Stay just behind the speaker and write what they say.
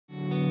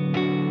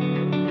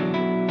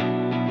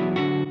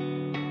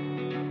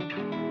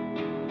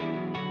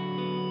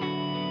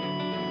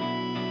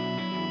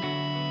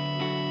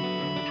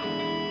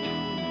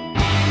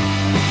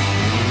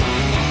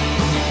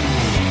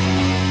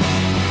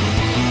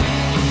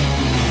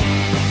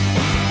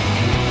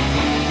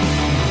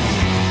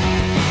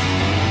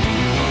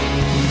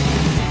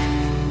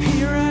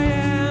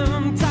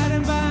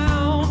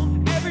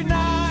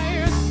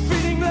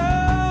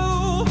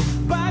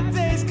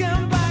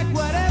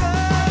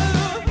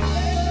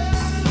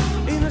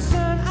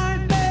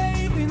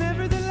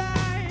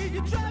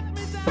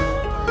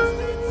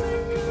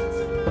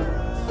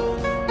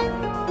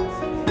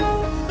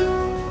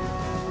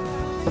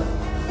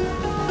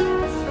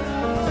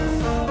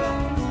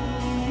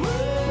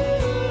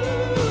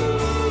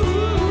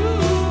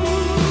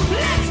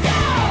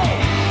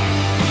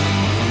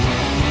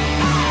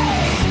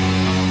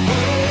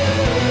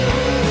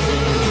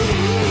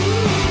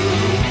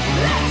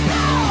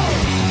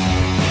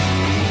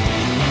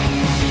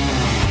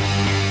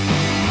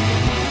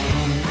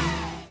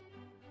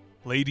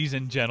Ladies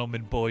and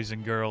gentlemen, boys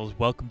and girls,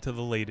 welcome to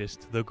the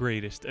latest, the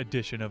greatest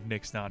edition of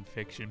Nick's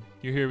Nonfiction.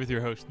 You're here with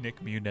your host,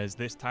 Nick Muniz,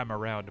 this time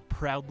around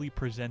proudly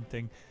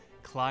presenting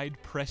Clyde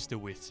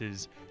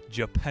Prestowitz's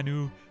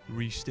Japanu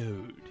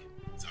Restored.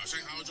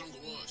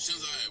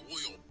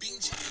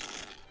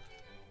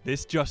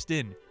 This just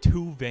in,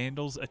 2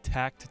 vandals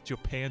attacked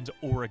Japan's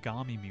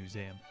origami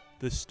museum.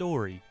 The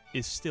story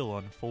is still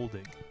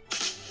unfolding.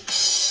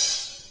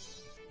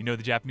 You know,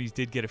 the Japanese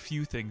did get a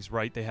few things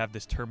right. They have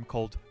this term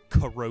called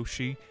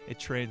karoshi. It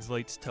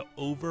translates to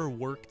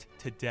overworked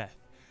to death.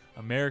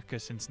 America,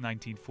 since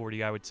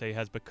 1940, I would say,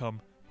 has become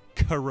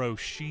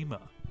Karoshima.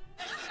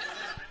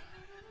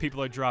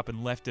 People are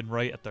dropping left and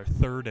right at their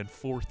 3rd and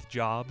 4th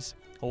jobs.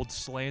 Old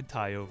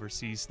slant-eye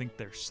overseas think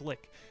they're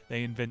slick.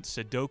 They invent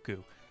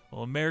Sudoku.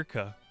 Well,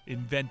 America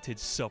invented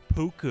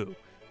seppuku.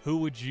 Who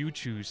would you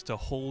choose to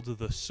hold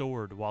the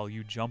sword while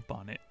you jump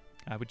on it?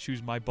 I would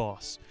choose my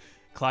boss.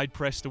 Clyde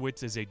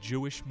Prestowitz is a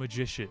Jewish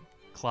magician.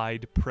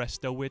 Clyde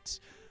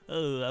Prestowitz,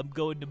 I'm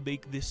going to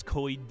make this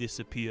coin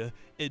disappear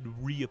and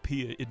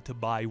reappear into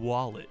my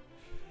wallet.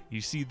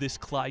 You see this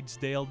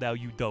Clydesdale? Now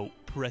you don't.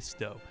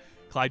 Presto.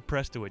 Clyde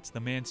Prestowitz,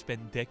 the man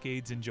spent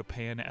decades in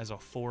Japan as a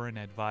foreign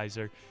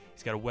advisor.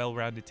 He's got a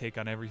well-rounded take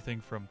on everything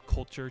from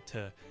culture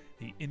to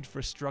the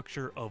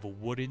infrastructure of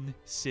wooden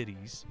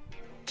cities.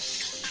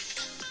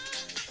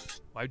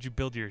 Why would you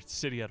build your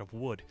city out of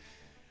wood?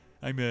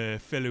 I'm a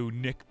fellow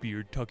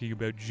neckbeard talking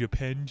about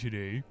Japan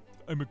today.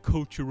 I'm a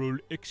cultural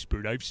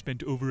expert. I've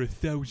spent over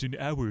 1,000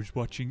 hours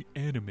watching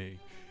anime.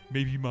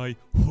 Maybe my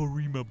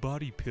Horima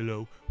body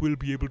pillow will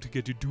be able to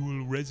get a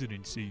dual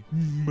residency,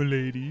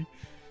 m'lady.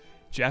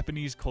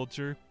 Japanese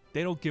culture,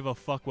 they don't give a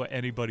fuck what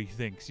anybody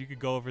thinks. You could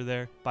go over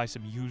there, buy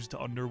some used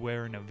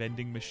underwear in a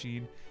vending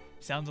machine.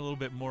 Sounds a little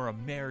bit more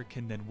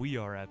American than we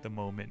are at the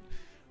moment.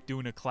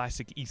 Doing a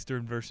classic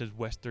Eastern versus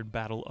Western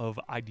battle of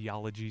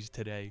ideologies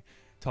today.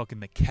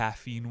 Talking the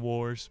caffeine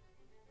wars.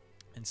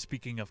 And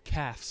speaking of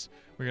calves,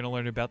 we're going to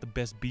learn about the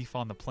best beef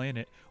on the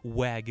planet,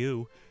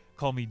 Wagyu.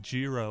 Call me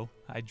Jiro,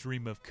 I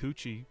dream of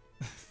coochie.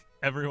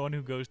 Everyone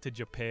who goes to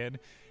Japan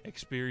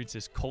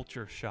experiences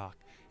culture shock.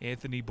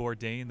 Anthony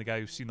Bourdain, the guy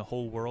who's seen the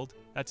whole world,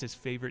 that's his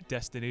favorite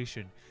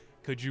destination.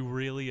 Could you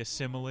really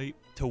assimilate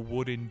to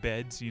wooden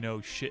beds, you know,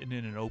 shitting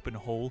in an open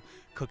hole,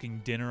 cooking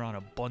dinner on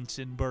a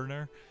Bunsen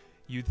burner?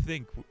 You'd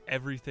think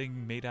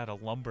everything made out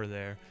of lumber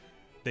there,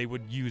 they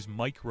would use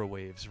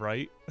microwaves,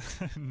 right?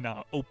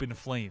 Nah, open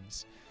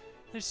flames.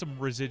 There's some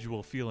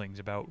residual feelings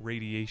about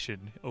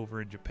radiation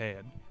over in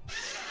Japan.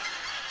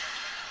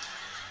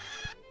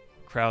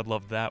 Crowd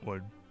loved that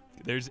one.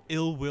 There's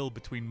ill will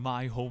between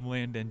my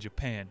homeland and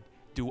Japan.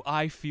 Do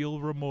I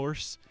feel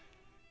remorse?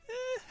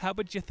 How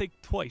about you think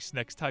twice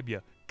next time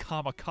you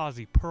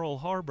kamikaze Pearl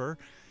Harbor?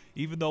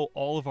 Even though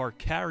all of our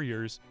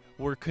carriers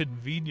were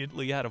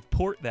conveniently out of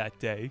port that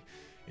day,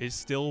 is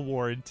still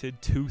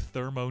warranted 2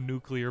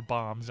 thermonuclear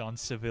bombs on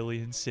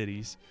civilian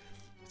cities.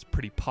 It's a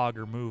pretty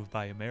pogger move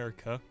by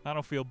America. I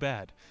don't feel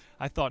bad.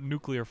 I thought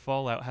nuclear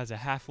fallout has a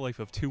half-life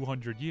of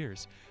 200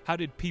 years. How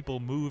did people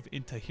move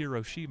into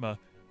Hiroshima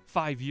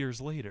 5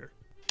 years later?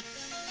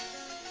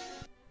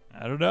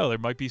 I don't know. There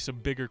might be some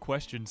bigger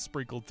questions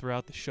sprinkled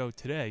throughout the show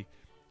today.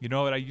 You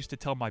know what I used to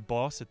tell my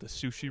boss at the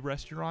sushi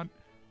restaurant?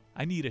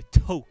 I need a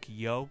toke,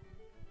 yo.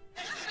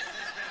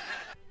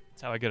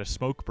 That's how I get a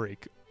smoke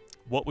break.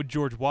 What would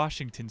George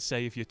Washington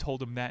say if you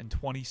told him that in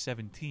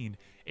 2017,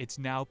 it's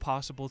now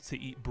possible to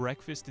eat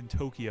breakfast in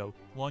Tokyo,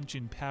 lunch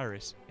in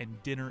Paris,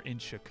 and dinner in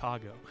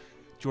Chicago?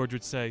 George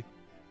would say,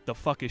 the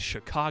fuck is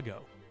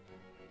Chicago?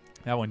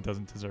 That one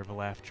doesn't deserve a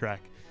laugh track.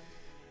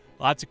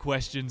 Lots of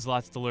questions,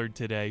 lots to learn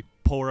today.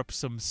 Pour up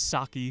some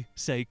sake,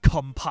 say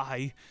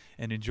kampai,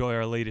 and enjoy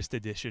our latest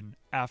edition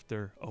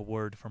after a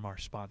word from our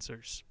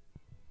sponsors.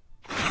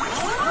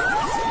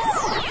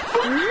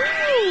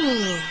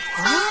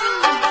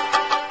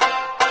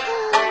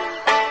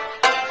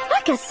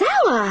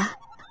 Wakasawa!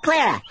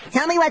 Clara,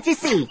 tell me what you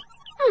see.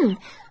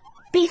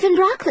 Beef and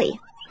broccoli.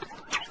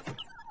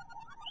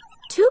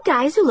 2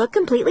 guys who look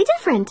completely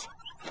different.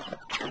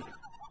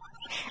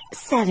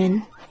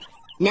 7.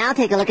 Now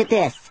take a look at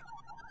this.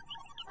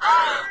 Watch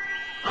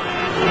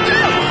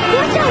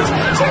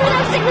out! Turn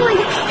without signaling!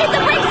 Hit the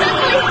brakes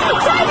suddenly!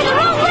 Drive in the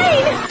wrong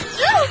lane!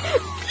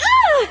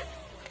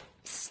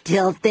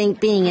 Still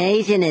think being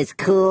Asian is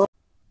cool?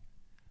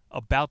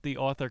 About the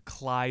author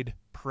Clyde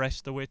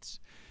Prestowitz.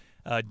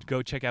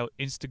 Go check out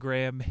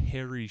Instagram,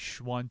 Harry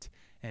Schwunt,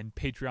 and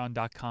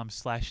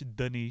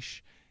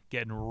patreon.com/Danish.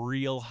 Getting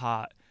real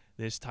hot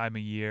this time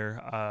of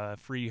year.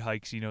 Free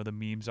hikes, you know, the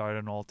memes are at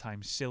an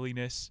all-time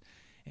silliness.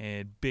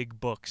 And big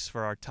books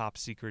for our top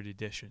secret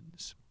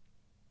editions.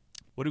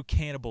 What do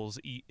cannibals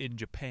eat in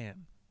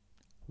Japan?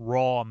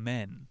 Raw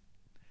men.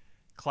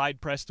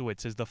 Clyde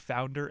Prestowitz is the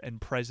founder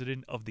and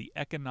president of the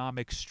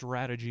Economic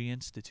Strategy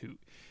Institute.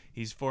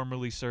 He's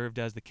formerly served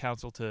as the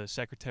counsel to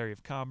Secretary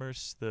of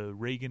Commerce, the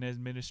Reagan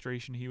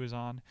administration he was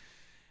on,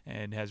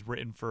 and has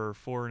written for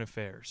Foreign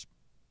Affairs.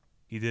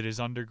 He did his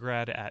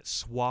undergrad at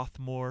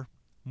Swarthmore,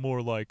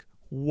 more like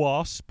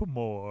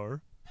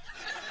Waspmore.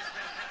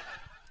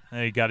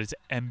 And he got his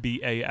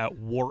MBA at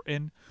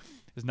Wharton.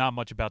 There's not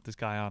much about this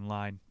guy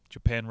online.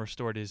 Japan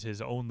Restored is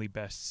his only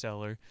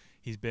bestseller.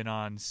 He's been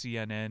on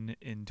CNN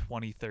in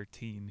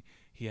 2013.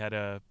 He had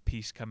a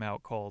piece come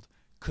out called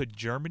 "Could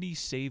Germany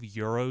Save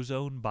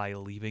Eurozone by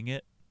Leaving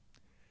It?"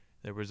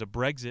 There was a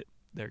Brexit.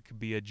 There could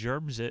be a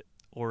Germzit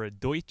or a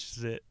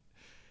Deutschzit.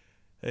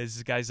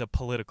 This guy's a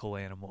political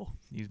animal.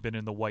 He's been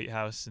in the White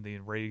House in the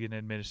Reagan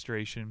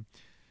administration.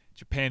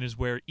 Japan is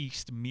where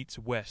East meets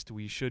West.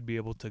 We should be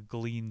able to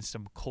glean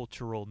some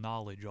cultural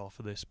knowledge off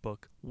of this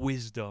book.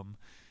 Wisdom.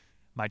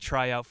 My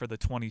tryout for the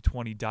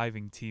 2020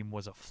 diving team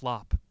was a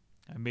flop.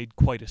 I made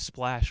quite a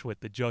splash with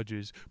the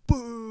judges.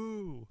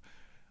 Boo!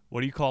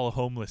 What do you call a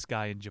homeless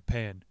guy in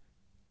Japan?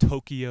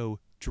 Tokyo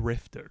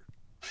Drifter.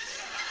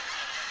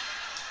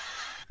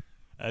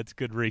 That's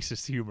good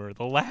racist humor.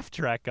 The laugh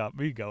track got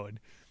me going.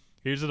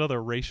 Here's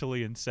another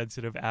racially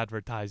insensitive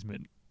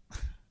advertisement.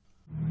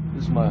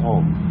 This is my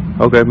home.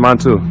 Okay, mine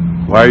too.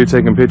 Why are you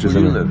taking pictures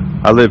Where of do me? you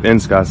live? I live in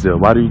Scottsdale.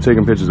 Why are you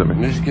taking pictures of me?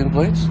 Michigan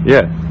plates?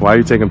 Yeah, why are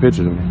you taking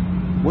pictures of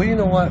me? Well, you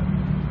know what?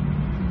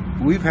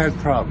 We've had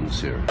problems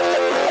here.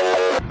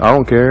 I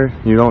don't care.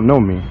 You don't know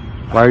me.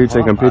 Why are you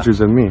taking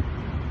pictures of me?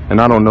 And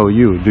I don't know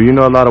you. Do you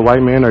know a lot of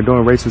white men are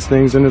doing racist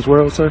things in this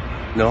world, sir?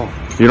 No.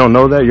 You don't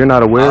know that? You're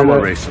not aware I'm of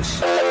a that?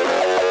 racist.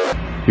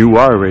 You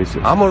are a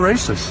racist. I'm a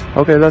racist.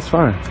 Okay, that's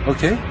fine.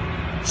 Okay?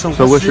 So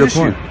what's the your issue?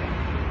 point?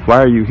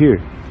 Why are you here?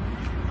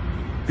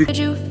 Did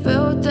you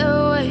feel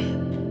that way?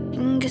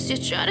 And guess you're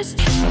trying to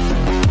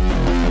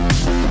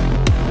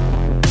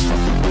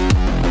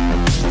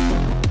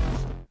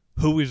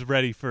Who is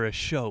ready for a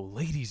show,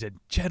 ladies and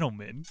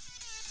gentlemen?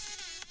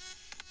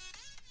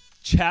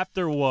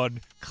 Chapter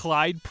 1,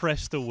 Clyde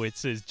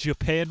Prestowitz's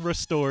Japan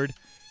Restored,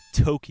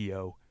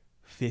 Tokyo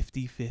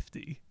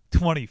 50-50.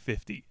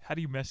 2050. How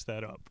do you mess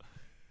that up?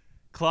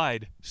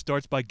 Clyde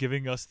starts by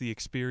giving us the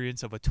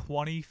experience of a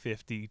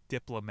 2050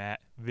 diplomat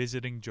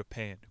visiting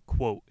Japan.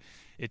 Quote,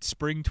 "It's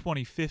spring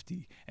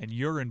 2050 and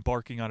you're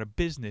embarking on a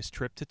business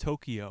trip to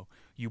Tokyo.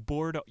 You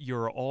board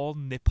your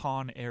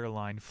all-Nippon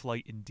airline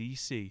flight in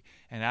D.C.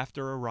 and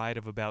after a ride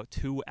of about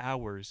 2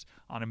 hours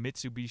on a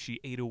Mitsubishi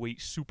 808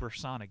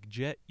 supersonic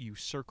jet, you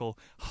circle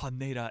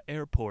Haneda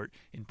Airport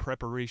in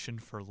preparation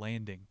for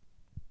landing.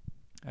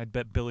 I'd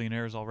bet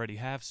billionaires already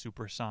have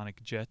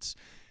supersonic jets.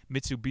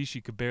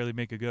 Mitsubishi could barely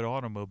make a good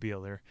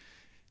automobile there.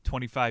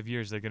 25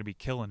 years, they're going to be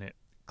killing it.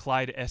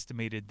 Clyde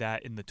estimated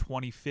that in the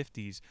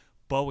 2050s,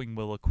 Boeing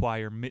will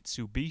acquire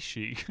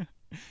Mitsubishi.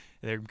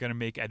 They're going to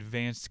make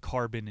advanced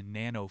carbon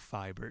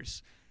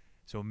nanofibers.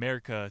 So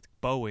America,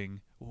 Boeing,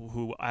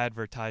 who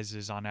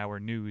advertises on our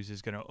news,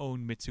 is going to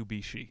own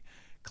Mitsubishi.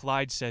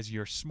 Clyde says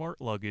your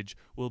smart luggage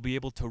will be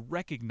able to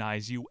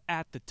recognize you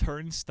at the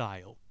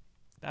turnstile.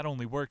 That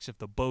only works if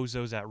the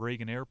bozos at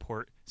Reagan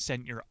Airport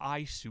sent your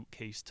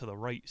suitcase to the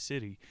right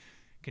city.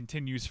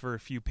 Continues for a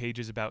few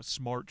pages about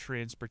smart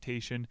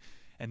transportation,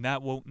 and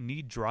that won't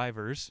need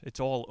drivers. It's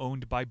all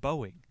owned by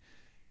Boeing.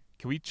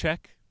 Can we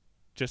check,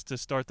 just to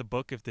start the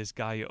book, if this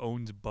guy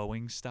owns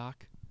Boeing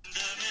stock?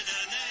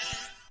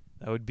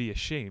 That would be a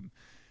shame.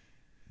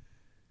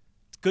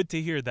 It's good to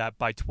hear that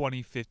by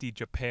 2050,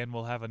 Japan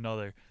will have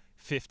another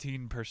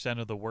 15%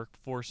 of the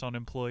workforce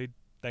unemployed,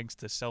 thanks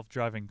to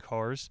self-driving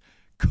cars.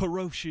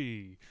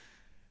 Karoshi.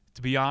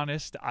 To be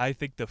honest, I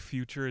think the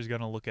future is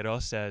going to look at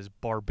us as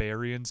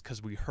barbarians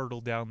because we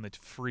hurtle down the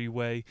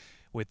freeway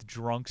with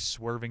drunks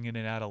swerving in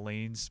and out of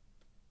lanes.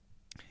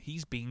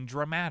 He's being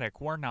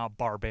dramatic. We're not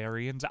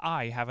barbarians.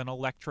 I have an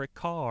electric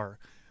car.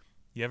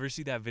 You ever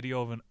see that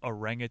video of an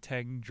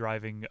orangutan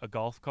driving a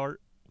golf cart?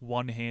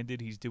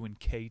 One-handed, he's doing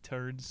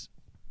K-turns.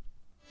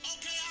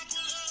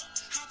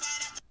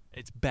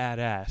 It's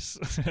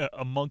badass.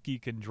 A monkey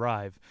can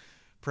drive.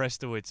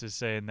 Prestowitz is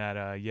saying that,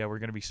 we're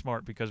going to be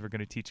smart because we're going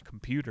to teach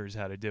computers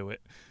how to do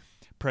it.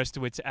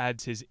 Prestowitz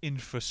adds his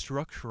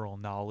infrastructural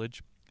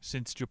knowledge.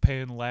 Since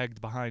Japan lagged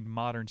behind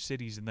modern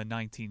cities in the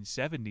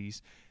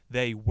 1970s,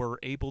 they were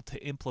able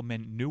to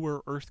implement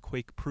newer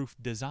earthquake-proof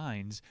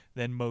designs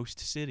than most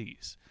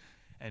cities.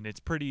 And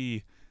it's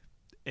pretty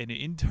an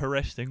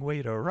interesting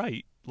way to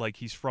write, like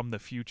he's from the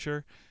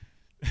future.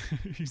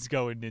 He's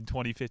going, in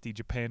 2050,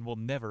 Japan will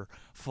never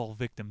fall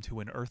victim to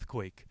an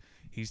earthquake.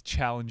 He's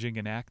challenging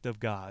an act of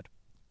God.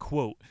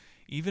 Quote,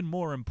 even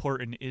more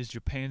important is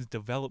Japan's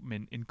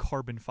development in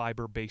carbon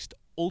fiber-based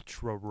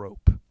ultra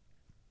rope.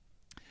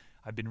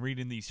 I've been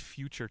reading these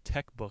future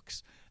tech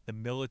books. The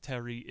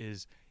military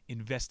is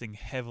investing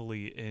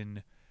heavily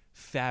in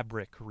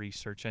fabric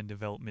research and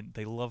development.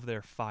 They love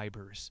their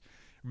fibers.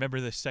 Remember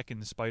the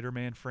second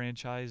Spider-Man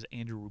franchise,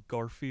 Andrew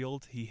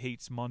Garfield? He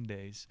hates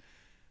Mondays.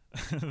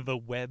 The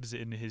webs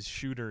in his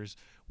shooters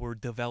were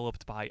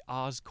developed by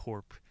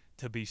Oscorp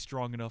to be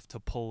strong enough to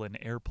pull an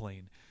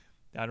airplane.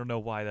 I don't know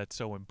why that's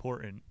so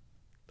important.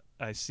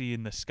 I see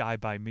in the sky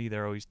by me,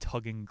 they're always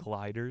tugging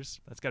gliders.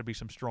 That's got to be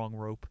some strong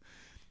rope.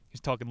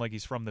 He's talking like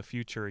he's from the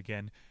future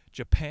again.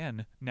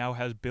 Japan now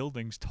has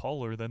buildings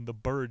taller than the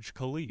Burj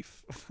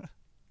Khalifa.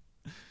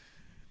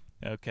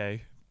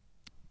 Okay.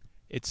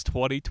 It's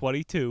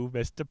 2022,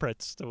 Mr.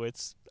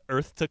 Prestowitz.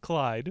 Earth to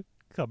Clyde.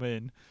 come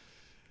in.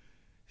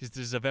 This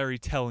is a very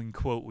telling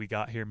quote we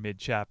got here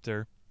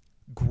mid-chapter.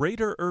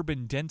 Greater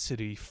urban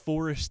density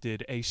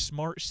forested a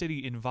smart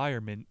city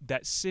environment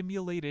that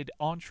simulated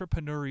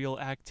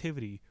entrepreneurial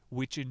activity,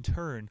 which in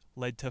turn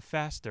led to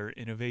faster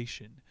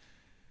innovation.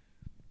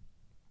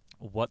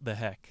 What the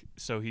heck?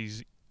 So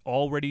he's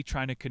already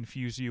trying to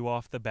confuse you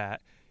off the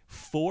bat.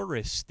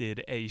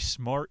 Forested a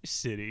smart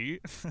city.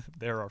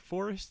 There are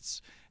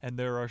forests and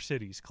there are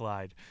cities,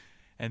 Clyde.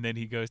 And then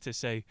he goes to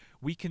say,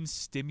 we can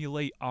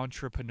stimulate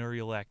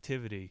entrepreneurial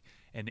activity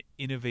and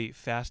innovate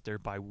faster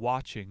by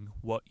watching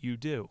what you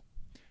do.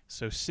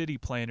 So city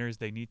planners,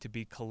 they need to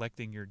be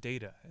collecting your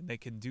data, and they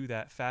can do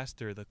that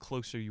faster the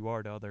closer you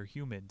are to other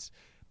humans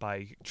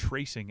by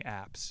tracing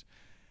apps.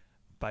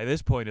 By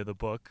this point of the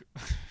book,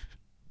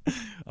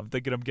 I'm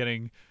thinking I'm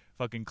getting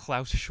fucking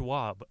Klaus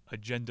Schwab,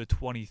 Agenda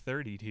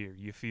 2030 here.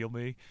 You feel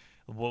me?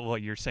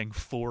 What you're saying,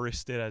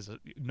 forested as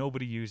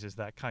nobody uses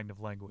that kind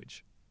of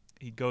language.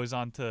 He goes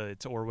on to,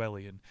 it's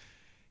Orwellian.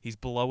 He's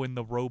blowing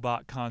the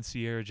robot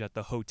concierge at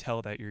the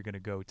hotel that you're going to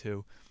go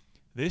to.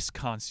 This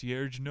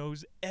concierge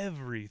knows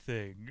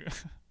everything.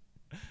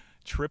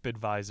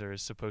 TripAdvisor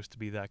is supposed to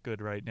be that good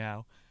right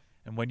now.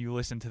 And when you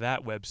listen to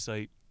that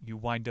website, you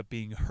wind up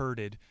being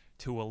herded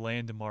to a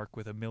landmark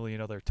with a million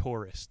other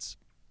tourists.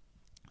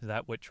 Is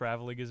that what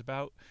traveling is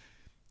about?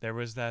 There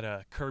was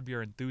that Curb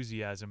Your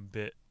Enthusiasm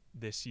bit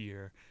this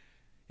year.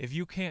 If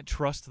you can't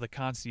trust the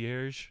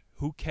concierge,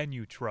 who can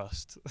you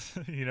trust?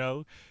 You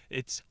know,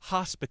 it's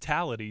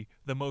hospitality,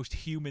 the most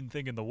human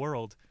thing in the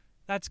world.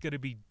 That's going to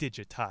be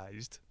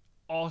digitized.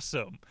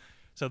 Awesome.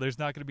 So there's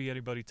not going to be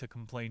anybody to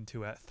complain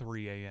to at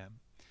 3 a.m.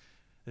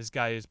 This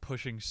guy is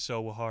pushing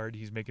so hard,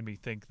 he's making me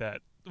think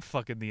that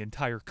fucking the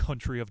entire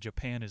country of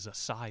Japan is a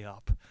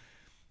psyop.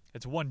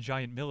 It's one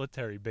giant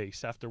military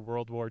base after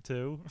World War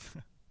II.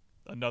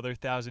 Another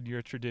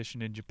 1,000-year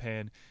tradition in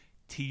Japan,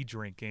 tea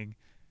drinking.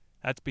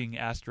 That's being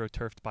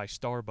astroturfed by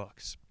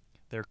Starbucks.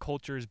 Their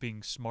culture is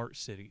being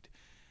smart-citied.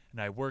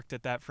 And I worked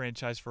at that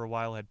franchise for a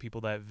while, had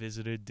people that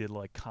visited, did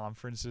like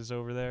conferences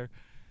over there.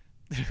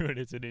 Dude,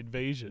 it's an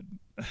invasion.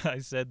 I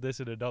said this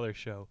in another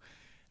show.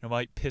 It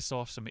might piss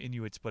off some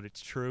Inuits, but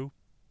it's true.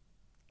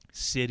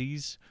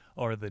 Cities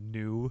are the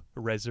new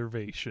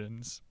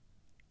reservations.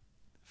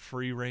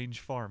 Free-range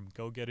farm.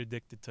 Go get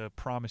addicted to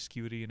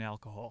promiscuity and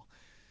alcohol.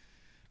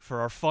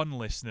 For our fun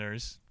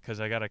listeners, because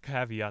I got to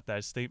caveat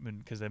that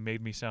statement because that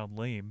made me sound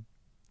lame,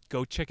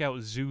 go check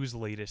out Zoo's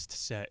latest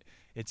set.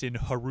 It's in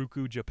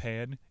Haruku,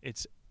 Japan.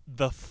 It's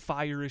the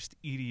firest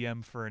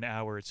EDM for an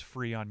hour. It's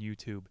free on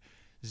YouTube.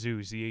 Zoo,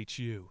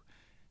 ZHU.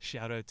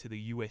 Shout out to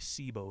the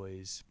USC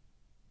boys.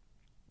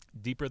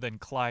 Deeper than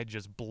Clyde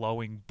just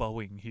blowing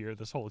Boeing here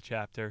this whole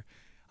chapter.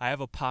 I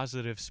have a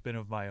positive spin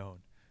of my own.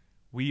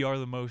 We are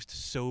the most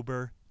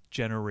sober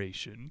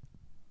generation.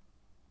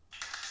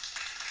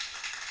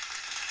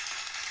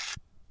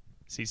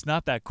 See, it's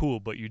not that cool,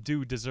 but you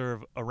do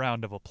deserve a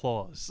round of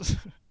applause.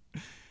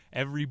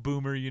 Every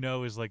boomer you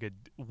know is like a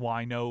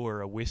wino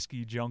or a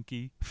whiskey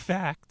junkie.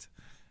 Fact.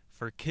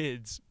 For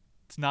kids,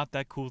 it's not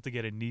that cool to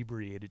get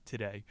inebriated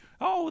today.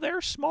 Oh,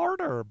 they're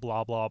smarter,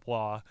 blah, blah,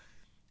 blah.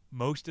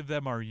 Most of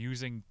them are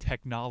using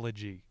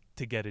technology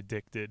to get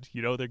addicted.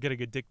 You know, they're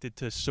getting addicted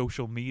to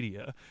social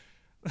media.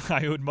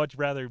 I would much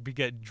rather be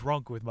getting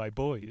drunk with my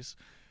boys.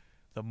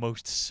 The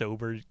most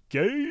sober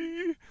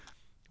gay.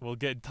 We'll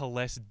get into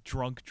less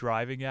drunk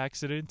driving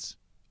accidents.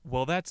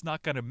 Well, that's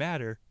not going to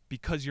matter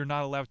because you're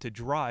not allowed to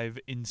drive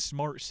in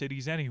smart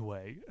cities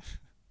anyway.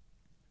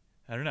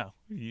 I don't know.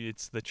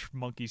 It's the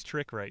monkey's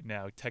trick right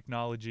now.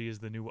 Technology is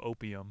the new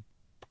opium.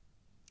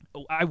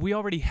 We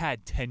already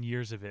had 10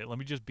 years of it. Let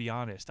me just be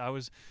honest. I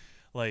was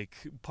like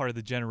part of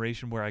the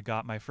generation where I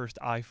got my first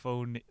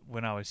iPhone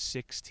when I was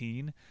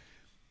 16.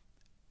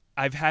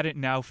 I've had it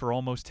now for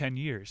almost 10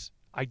 years.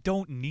 I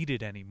don't need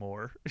it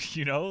anymore.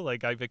 You know,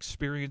 like I've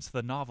experienced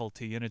the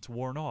novelty and it's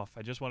worn off.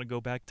 I just want to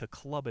go back to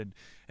clubbing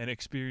and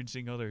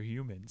experiencing other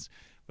humans.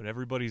 But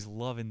everybody's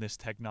loving this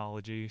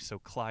technology, so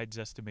Clyde's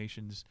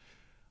estimations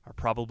are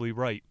probably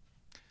right.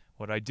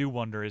 What I do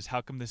wonder is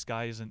how come this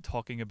guy isn't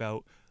talking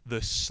about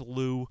the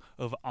slew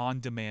of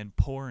on-demand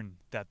porn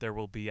that there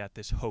will be at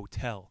this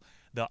hotel,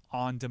 the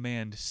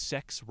on-demand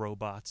sex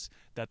robots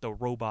that the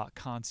robot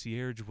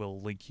concierge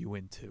will link you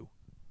into.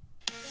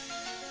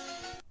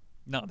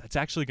 No, that's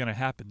actually going to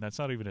happen. That's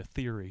not even a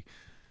theory.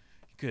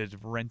 You could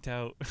rent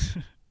out.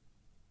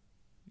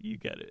 You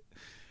get it.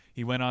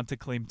 He went on to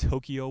claim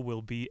Tokyo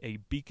will be a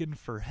beacon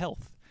for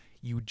health.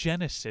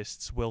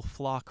 Eugenicists will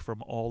flock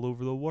from all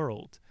over the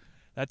world.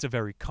 That's a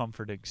very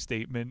comforting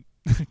statement,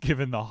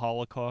 given the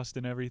Holocaust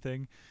and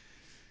everything.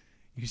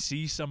 You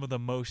see some of the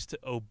most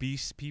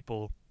obese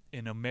people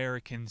in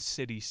American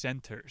city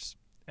centers.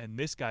 And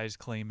this guy's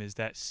claim is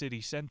that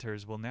city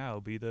centers will now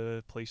be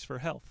the place for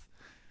health.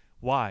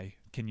 Why?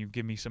 Can you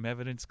give me some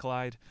evidence,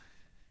 Clyde?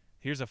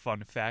 Here's a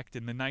fun fact.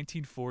 In the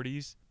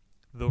 1940s,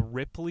 the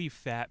Ripley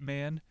Fat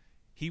Man,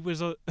 he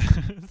was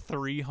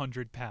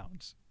 300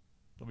 pounds.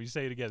 Let me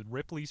say it again.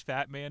 Ripley's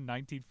Fat Man,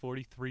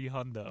 1943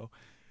 hundo.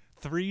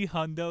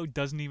 $300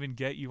 doesn't even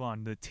get you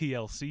on the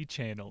TLC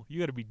channel. You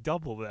gotta be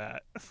double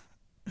that.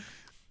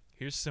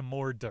 Here's some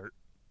more dirt.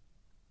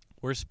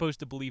 We're supposed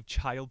to believe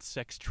child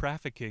sex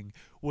trafficking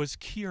was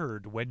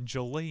cured when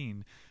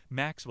Ghislaine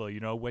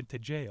Maxwell, went to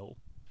jail.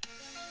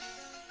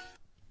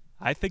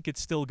 I think it's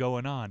still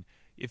going on.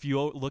 If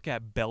you look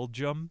at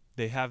Belgium,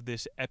 they have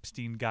this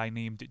Epstein guy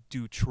named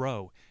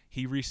Dutroux.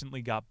 He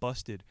recently got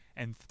busted,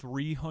 and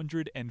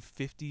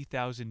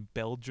 350,000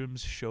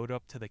 Belgians showed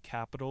up to the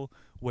Capitol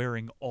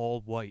wearing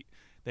all white.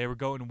 They were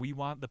going, we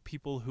want the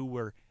people who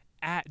were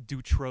at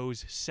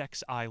Dutroux's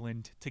sex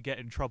island to get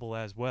in trouble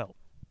as well.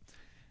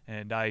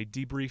 And I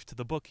debriefed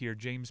the book here.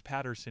 James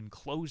Patterson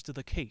closed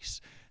the case.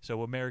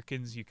 So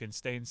Americans, you can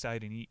stay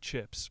inside and eat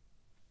chips.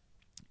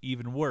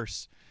 Even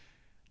worse,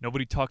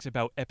 nobody talks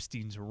about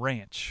Epstein's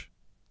ranch.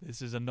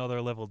 This is another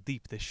level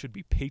deep. This should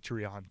be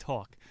Patreon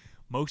talk.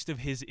 Most of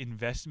his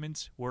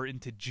investments were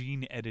into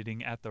gene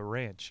editing at the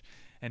ranch,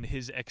 and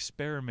his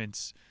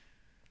experiments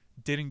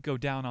didn't go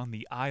down on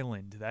the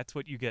island. That's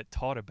what you get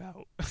taught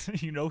about.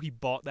 He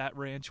bought that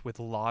ranch with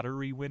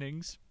lottery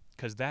winnings,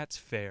 because that's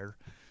fair.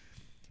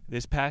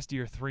 This past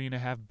year,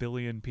 3.5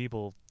 billion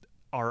people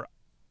are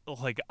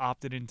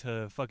opted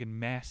into fucking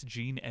mass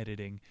gene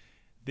editing.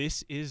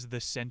 This is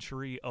the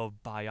century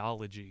of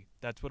biology.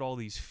 That's what all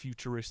these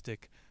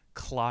futuristic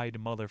Clyde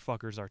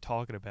motherfuckers are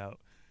talking about.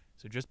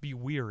 So just be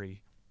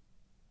weary.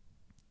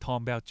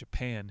 Talking about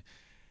Japan,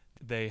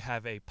 they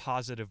have a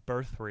positive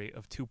birth rate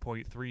of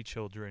 2.3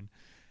 children.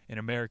 In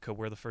America,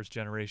 we're the first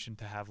generation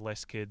to have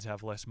less kids,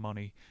 have less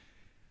money.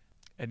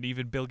 And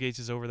even Bill Gates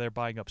is over there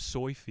buying up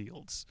soy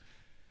fields.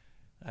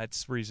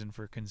 That's reason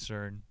for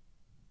concern.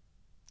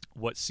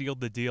 What sealed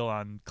the deal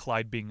on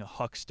Clyde being a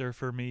huckster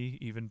for me,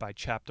 even by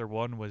chapter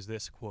 1, was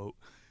this quote: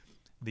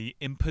 "The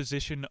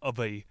imposition of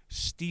a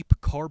steep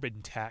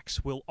carbon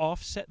tax will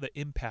offset the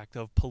impact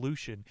of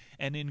pollution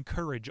and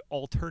encourage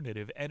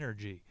alternative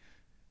energy."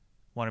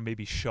 Want to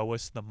maybe show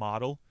us the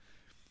model?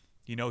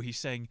 He's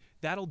saying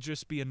that'll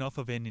just be enough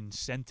of an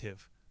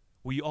incentive.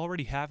 We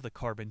already have the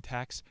carbon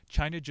tax.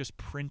 China just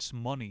prints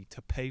money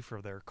to pay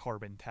for their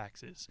carbon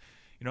taxes.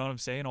 You know what I'm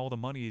saying? All the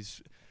money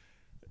is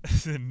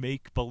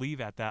make-believe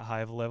at that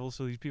high of a level,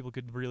 so these people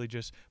could really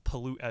just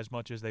pollute as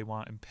much as they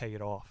want and pay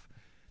it off.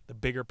 The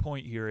bigger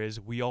point here is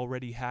we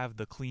already have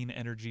the clean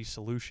energy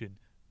solution,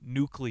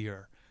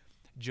 nuclear.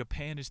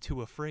 Japan is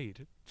too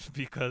afraid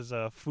because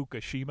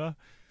Fukushima.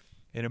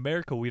 In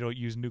America, we don't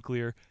use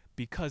nuclear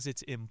because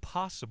it's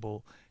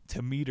impossible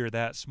to meter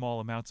that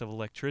small amounts of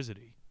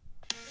electricity.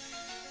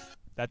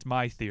 That's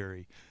my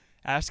theory.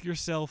 Ask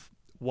yourself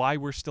why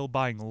we're still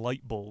buying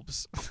light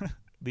bulbs.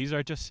 These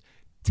are just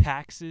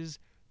taxes,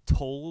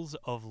 tolls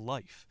of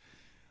life.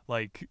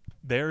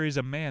 There is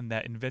a man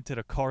that invented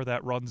a car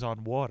that runs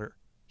on water.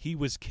 He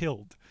was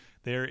killed.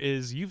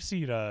 You've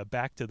seen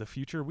Back to the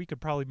Future. We could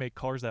probably make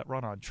cars that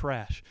run on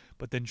trash,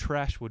 but then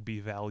trash would be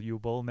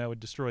valuable and that would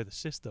destroy the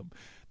system.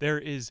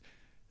 The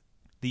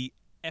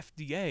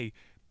FDA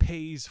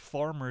pays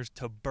farmers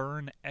to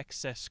burn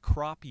excess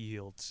crop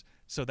yields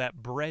so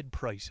that bread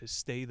prices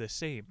stay the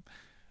same.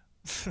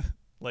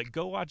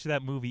 Go watch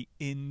that movie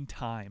In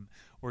Time.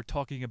 We're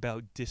talking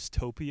about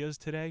dystopias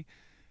today.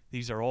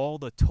 These are all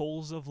the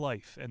tolls of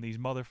life, and these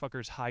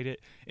motherfuckers hide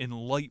it in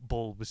light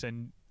bulbs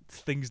and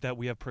things that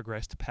we have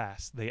progressed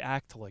past. They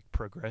act like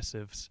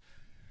progressives.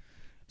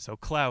 So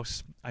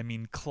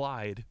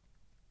Clyde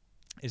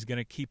is going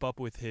to keep up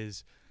with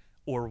his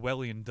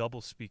Orwellian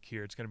doublespeak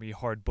here. It's going to be a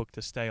hard book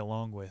to stay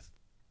along with.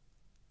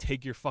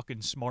 Take your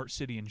fucking smart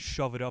city and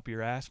shove it up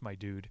your ass, my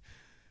dude.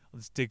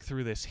 Let's dig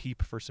through this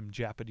heap for some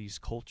Japanese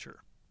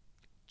culture.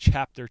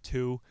 Chapter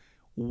 2,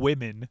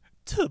 Women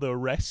to the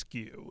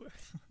Rescue.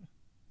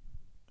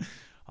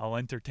 I'll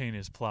entertain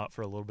his plot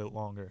for a little bit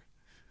longer.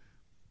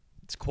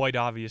 It's quite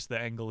obvious the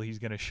angle he's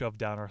going to shove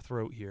down our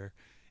throat here.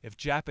 If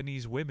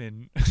Japanese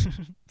women...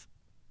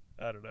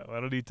 I don't know. I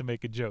don't need to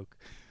make a joke.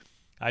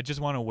 I just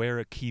want to wear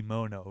a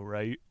kimono,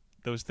 right?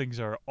 Those things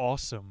are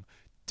awesome.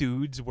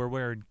 Dudes, we're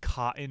wearing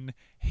cotton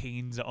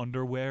Hanes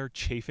underwear,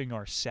 chafing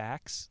our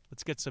sacks.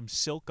 Let's get some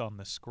silk on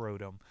the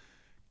scrotum.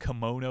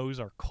 Kimonos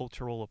are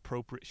cultural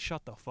appropriate.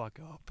 Shut the fuck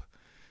up.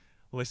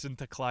 Listen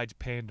to Clyde's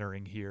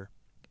pandering here.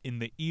 In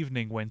the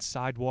evening, when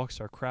sidewalks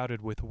are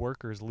crowded with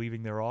workers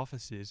leaving their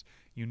offices,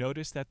 you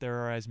notice that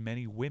there are as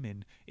many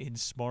women in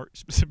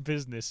smart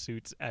business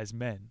suits as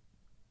men.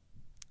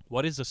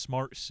 What is a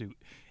smart suit?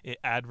 It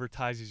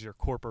advertises your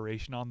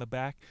corporation on the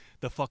back.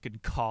 The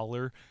fucking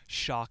collar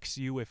shocks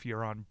you if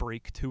you're on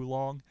break too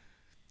long.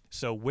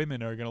 So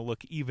women are going to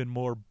look even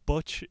more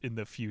butch in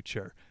the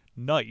future.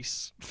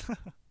 Nice.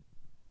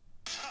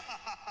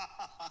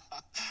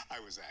 I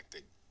was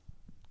acting.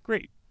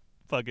 Great.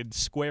 Fucking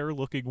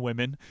square-looking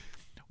women.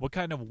 What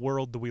kind of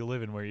world do we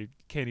live in where you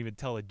can't even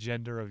tell a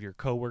gender of your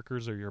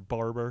coworkers or your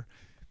barber?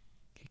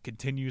 He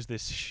continues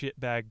this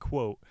shitbag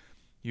quote.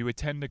 You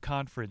attend a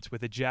conference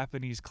with a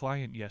Japanese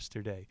client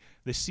yesterday.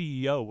 The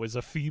CEO was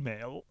a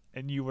female,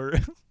 and you were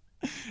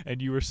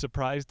and you were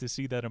surprised to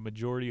see that a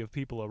majority of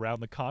people around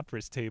the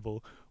conference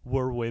table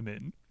were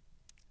women.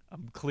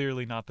 I'm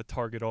clearly not the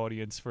target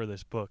audience for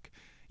this book.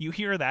 You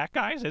hear that,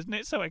 guys? Isn't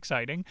it so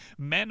exciting?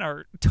 Men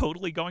are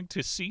totally going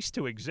to cease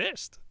to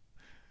exist.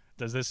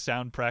 Does this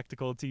sound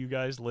practical to you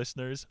guys,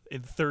 listeners?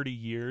 In 30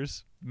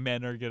 years,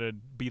 men are going to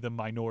be the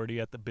minority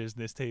at the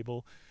business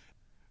table.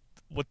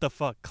 What the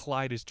fuck?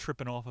 Clyde is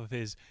tripping off of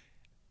his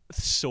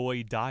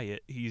soy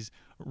diet. He's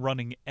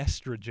running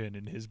estrogen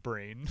in his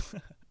brain.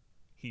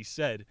 He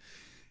said,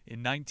 in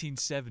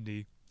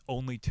 1970,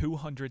 only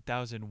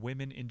 200,000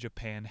 women in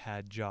Japan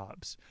had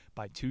jobs.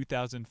 By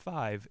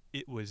 2005,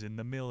 it was in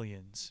the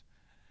millions.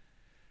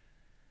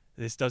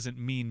 This doesn't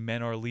mean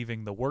men are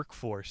leaving the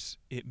workforce.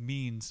 It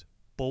means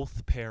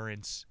both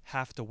parents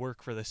have to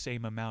work for the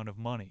same amount of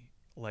money.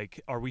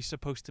 Like, are we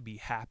supposed to be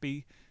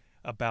happy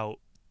about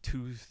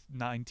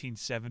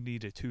 1970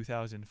 to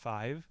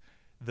 2005?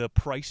 The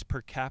price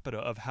per capita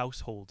of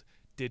household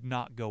did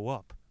not go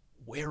up.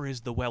 Where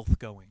is the wealth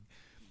going?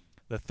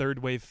 The third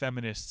wave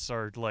feminists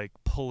are like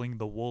pulling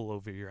the wool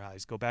over your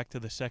eyes. Go back to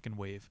the second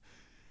wave.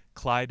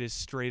 Clyde is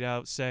straight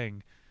out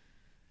saying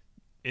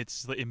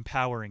it's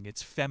empowering,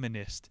 it's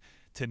feminist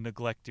to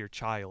neglect your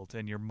child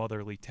and your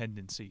motherly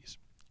tendencies.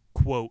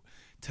 Quote,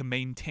 to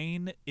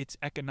maintain its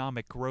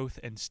economic growth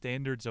and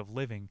standards of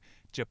living,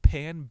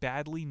 Japan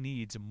badly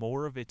needs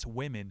more of its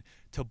women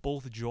to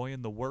both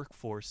join the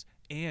workforce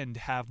and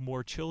have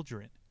more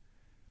children.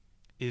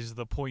 Is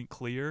the point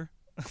clear?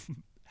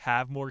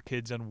 Have more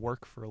kids and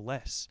work for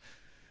less.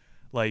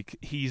 Like,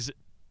 he's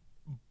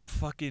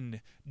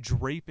fucking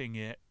draping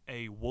it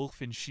a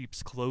wolf in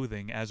sheep's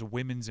clothing as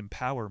women's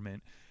empowerment.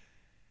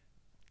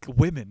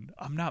 Women,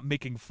 I'm not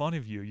making fun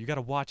of you. You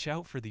gotta watch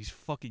out for these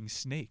fucking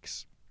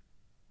snakes.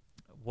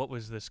 What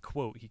was this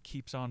quote? He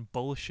keeps on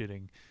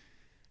bullshitting.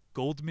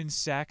 Goldman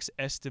Sachs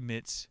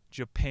estimates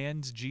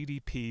Japan's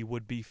GDP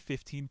would be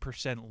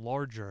 15%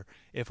 larger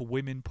if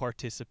women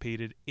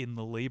participated in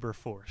the labor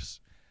force.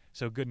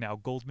 So good, now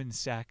Goldman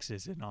Sachs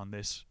is in on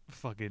this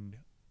fucking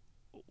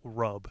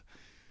rub.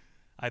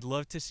 I'd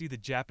love to see the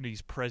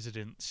Japanese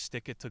president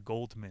stick it to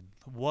Goldman.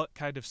 What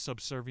kind of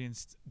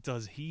subservience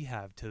does he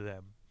have to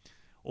them?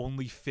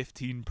 Only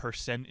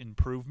 15%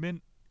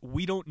 improvement?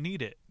 We don't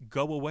need it.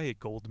 Go away,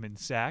 Goldman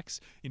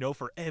Sachs. You know,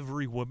 for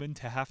every woman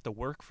to have to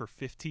work for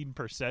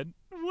 15%?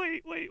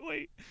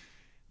 Wait.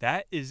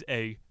 That is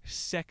a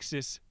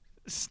sexist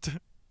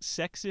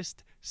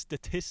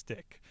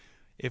statistic.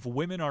 If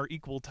women are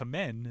equal to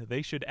men,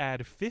 they should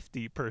add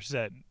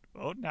 50%.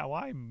 Oh, now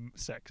I'm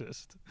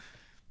sexist.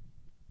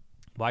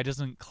 Why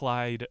doesn't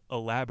Clyde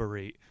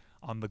elaborate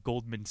on the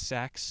Goldman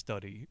Sachs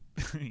study?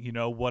 You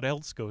know, what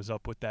else goes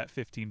up with that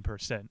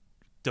 15%?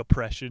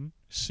 Depression,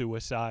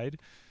 suicide.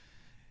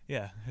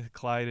 Yeah,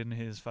 Clyde and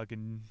his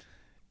fucking...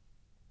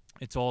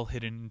 It's all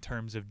hidden in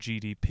terms of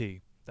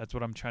GDP. That's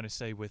what I'm trying to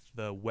say with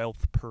the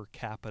wealth per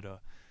capita.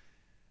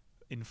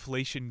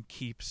 Inflation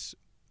keeps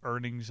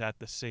earnings at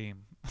the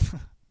same.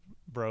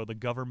 Bro, the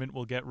government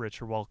will get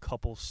richer while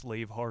couples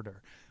slave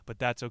harder. But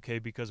that's okay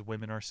because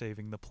women are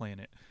saving the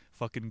planet.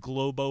 Fucking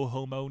globo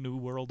homo new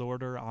world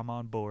order, I'm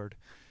on board.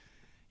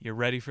 You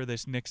ready for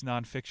this Nick's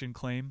nonfiction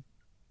claim?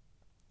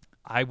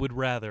 I would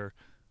rather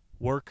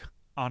work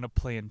on a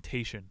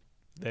plantation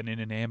than in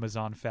an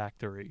Amazon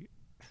factory.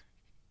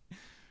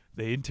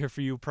 The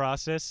interview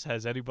process,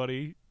 has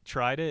anybody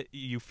tried it?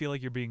 You feel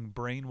like you're being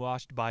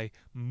brainwashed by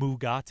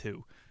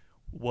Mugatu.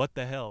 What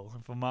the hell?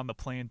 If I'm on the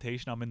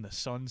plantation, I'm in the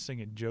sun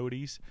singing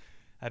Jodies.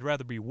 I'd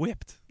rather be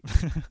whipped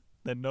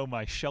than know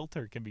my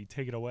shelter can be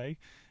taken away,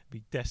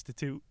 be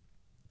destitute.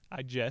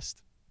 I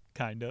jest,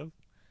 kind of.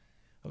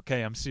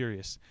 Okay, I'm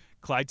serious.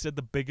 Clyde said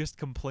the biggest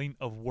complaint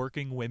of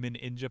working women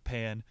in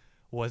Japan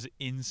was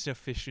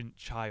insufficient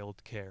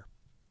child care.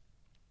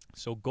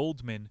 So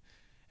Goldman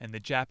and the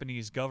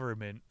Japanese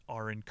government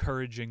are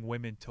encouraging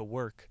women to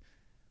work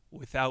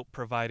without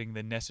providing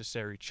the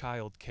necessary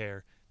child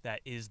care.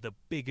 That is the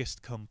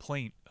biggest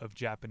complaint of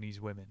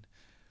Japanese women.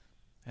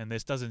 And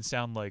this doesn't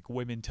sound like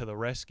women to the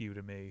rescue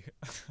to me.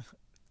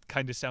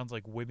 Kind of sounds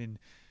like women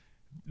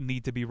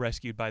need to be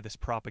rescued by this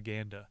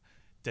propaganda.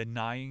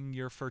 Denying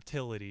your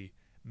fertility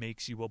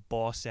makes you a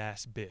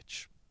boss-ass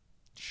bitch.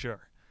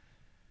 Sure.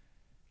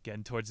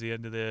 Getting towards the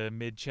end of the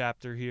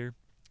mid-chapter here,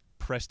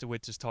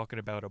 Prestowitz is talking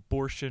about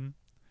abortion.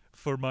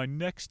 For my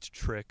next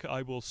trick,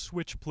 I will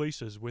switch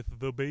places with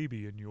the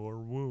baby in your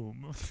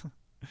womb.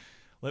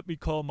 Let me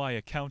call my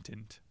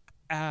accountant.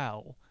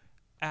 Al-Kazam.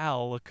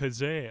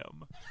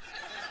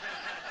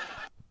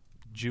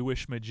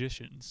 Jewish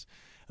magicians.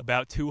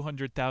 About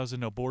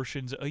 200,000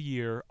 abortions a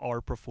year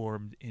are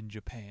performed in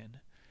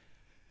Japan.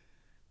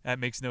 That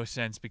makes no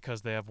sense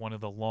because they have one of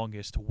the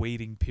longest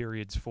waiting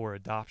periods for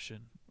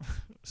adoption.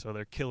 So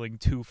they're killing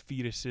 2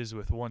 fetuses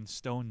with 1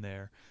 stone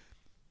there.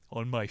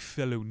 On my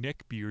fellow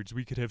neckbeards,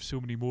 we could have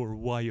so many more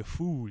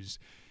waifus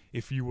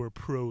if you were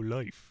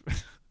pro-life.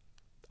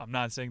 I'm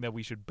not saying that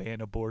we should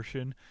ban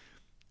abortion.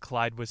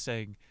 Clyde was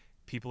saying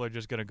people are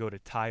just going to go to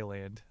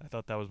Thailand. I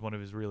thought that was one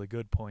of his really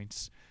good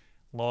points.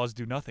 Laws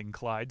do nothing,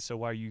 Clyde, so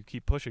why you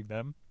keep pushing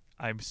them?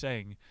 I'm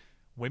saying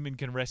Women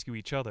can rescue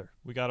each other.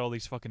 We got all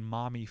these fucking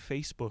mommy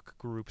Facebook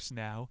groups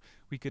now.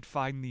 We could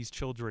find these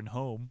children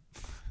home.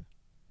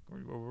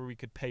 Or we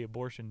could pay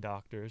abortion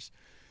doctors.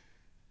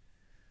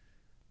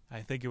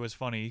 I think it was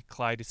funny.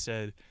 Clyde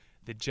said,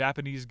 the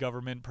Japanese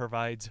government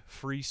provides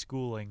free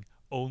schooling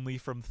only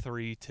from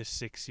 3 to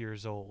 6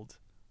 years old.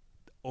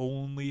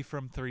 Only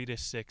from 3 to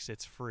 6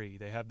 it's free.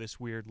 They have this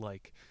weird,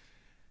 like,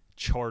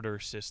 charter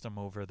system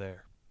over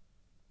there.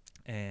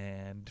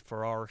 And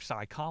for our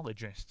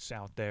psychologists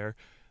out there,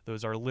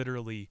 those are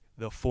literally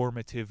the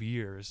formative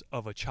years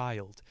of a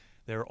child.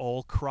 They're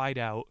all cried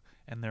out,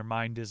 and their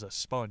mind is a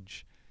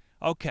sponge.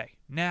 Okay,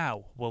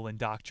 now we'll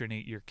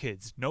indoctrinate your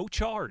kids. No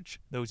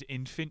charge. Those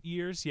infant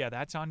years, yeah,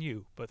 that's on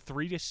you. But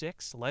 3 to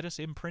 6, let us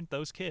imprint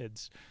those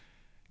kids.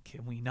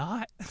 Can we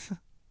not?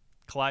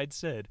 Clyde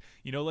said,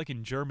 you know, like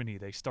in Germany,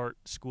 they start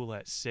school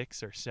at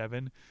 6 or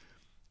 7.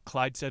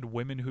 Clyde said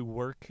women who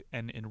work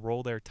and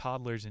enroll their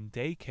toddlers in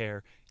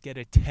daycare get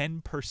a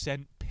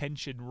 10%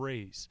 pension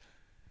raise.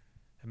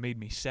 It made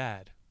me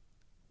sad.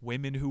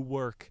 Women who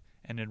work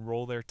and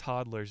enroll their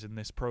toddlers in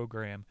this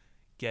program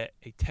get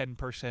a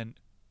 10%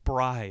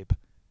 bribe.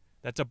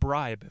 That's a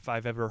bribe if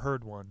I've ever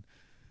heard one.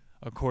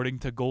 According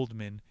to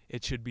Goldman,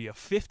 it should be a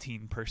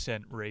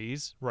 15%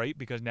 raise, right?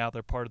 Because now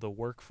they're part of the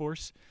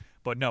workforce.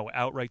 But no,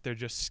 outright they're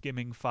just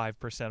skimming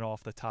 5%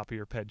 off the top of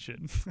your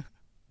pension.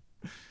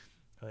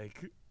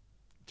 Like,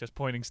 just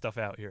pointing stuff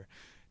out here.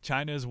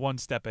 China is one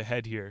step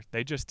ahead here.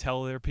 They just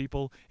tell their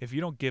people, if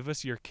you don't give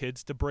us your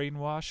kids to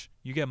brainwash,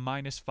 you get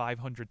minus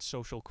 500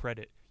 social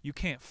credit. You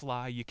can't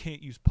fly, you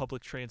can't use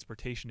public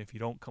transportation if you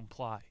don't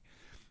comply.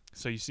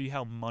 So you see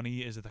how money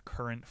is the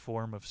current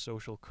form of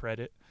social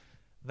credit?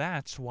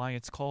 That's why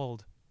it's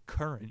called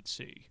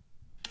currency.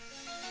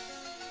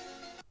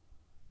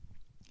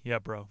 Yeah,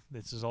 bro,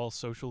 this is all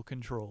social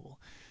control.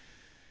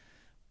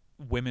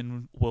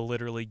 Women will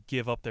literally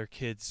give up their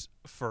kids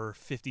for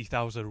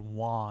 50,000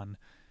 won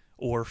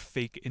or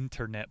fake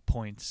internet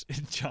points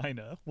in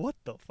China. What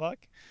the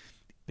fuck?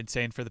 Been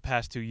saying for the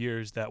past 2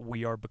 years that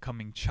we are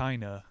becoming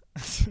China.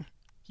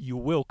 You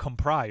will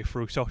comply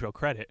through social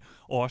credit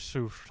or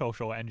through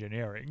social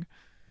engineering.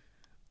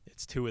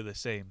 It's two of the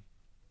same.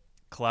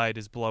 Clyde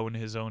is blowing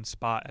his own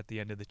spot at the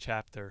end of the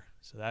chapter,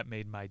 so that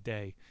made my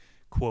day.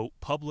 Quote,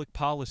 public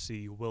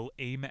policy will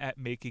aim at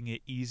making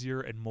it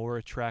easier and more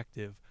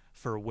attractive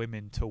for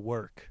women to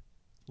work.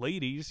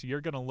 Ladies,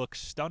 you're going to look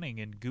stunning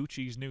in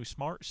Gucci's new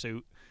smart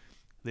suit.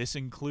 This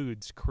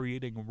includes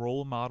creating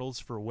role models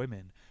for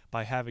women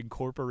by having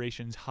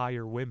corporations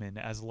hire women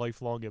as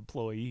lifelong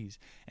employees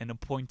and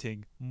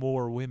appointing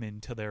more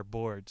women to their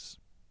boards.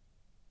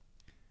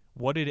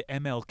 What did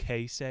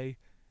MLK say?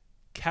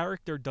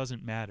 Character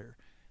doesn't matter.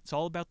 It's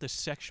all about the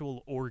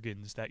sexual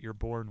organs that you're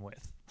born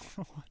with.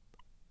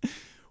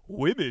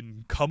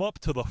 Women come up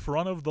to the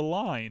front of the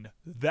line.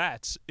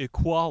 That's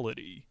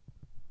equality.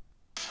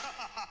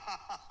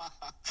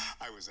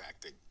 I was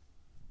acting.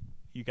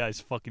 You guys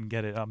fucking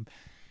get it. I'm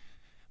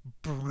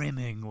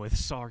brimming with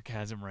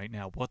sarcasm right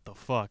now. What the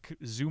fuck?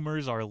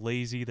 Zoomers are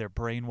lazy, they're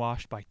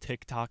brainwashed by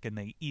TikTok, and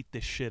they eat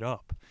this shit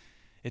up.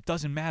 It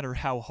doesn't matter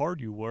how hard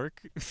you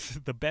work.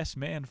 The best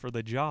man for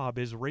the job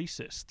is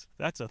racist.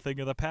 That's a thing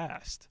of the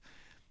past.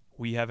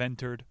 We have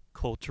entered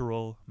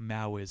cultural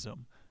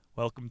Maoism.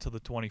 Welcome to the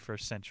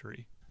 21st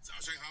century.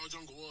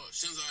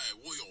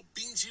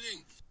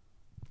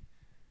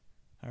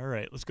 All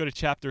right, let's go to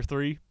chapter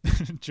 3,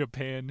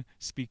 Japan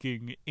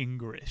speaking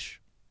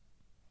English.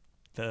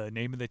 The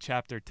name of the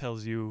chapter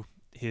tells you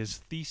his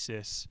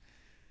thesis,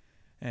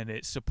 and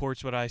it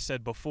supports what I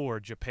said before.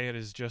 Japan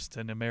is just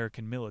an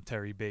American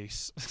military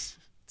base.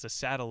 It's a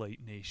satellite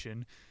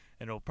nation,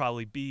 and it'll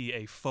probably be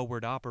a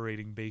forward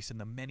operating base in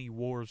the many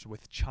wars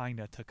with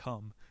China to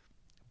come.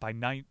 By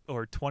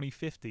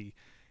 2050,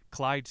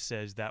 Clyde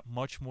says that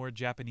much more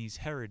Japanese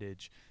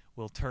heritage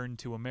will turn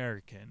to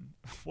American.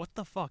 What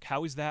the fuck?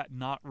 How is that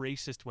not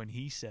racist when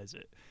he says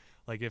it?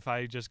 Like, if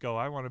I just go,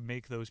 I want to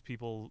make those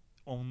people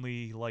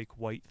only like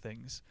white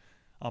things.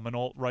 I'm an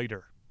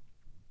alt-righter.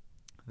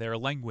 Their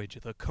language,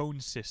 the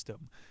cone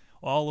system,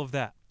 all of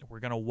that.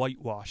 We're going to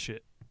whitewash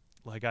it.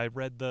 Like, I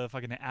read the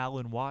fucking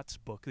Alan Watts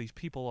book. These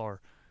people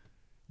are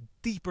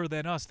deeper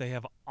than us. They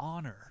have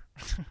honor.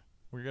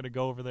 We're going to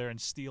go over there and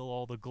steal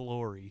all the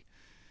glory.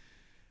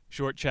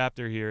 Short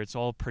chapter here. It's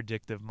all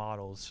predictive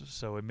models.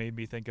 So it made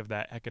me think of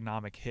that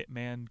economic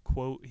hitman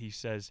quote. He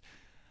says,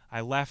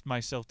 I laughed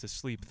myself to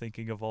sleep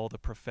thinking of all the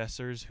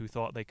professors who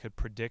thought they could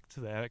predict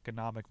the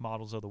economic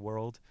models of the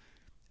world.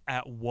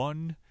 At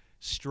one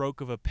stroke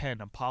of a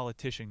pen, a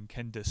politician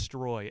can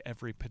destroy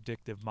every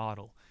predictive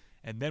model.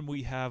 And then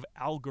we have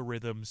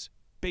algorithms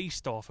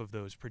based off of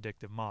those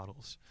predictive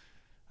models.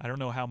 I don't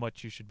know how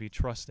much you should be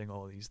trusting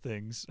all these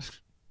things.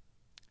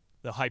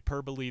 The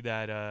hyperbole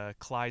that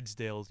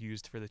Clydesdale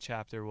used for the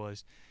chapter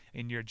was,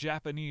 in your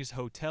Japanese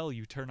hotel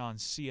you turn on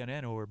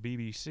CNN or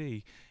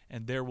BBC,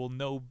 and there will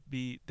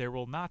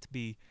not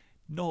be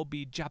no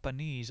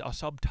Japanese a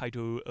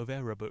subtitle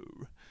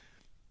available.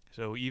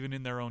 So even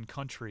in their own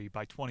country,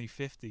 by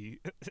 2050,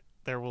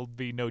 there will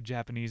be no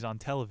Japanese on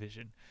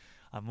television.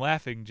 I'm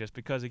laughing just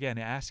because, again,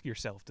 ask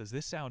yourself, does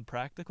this sound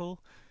practical?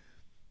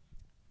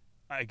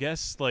 I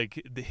guess,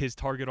 like, his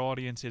target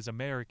audience is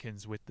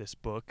Americans with this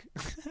book.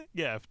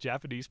 Yeah, if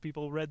Japanese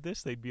people read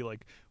this, they'd be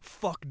like,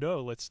 fuck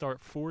no, let's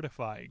start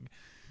fortifying.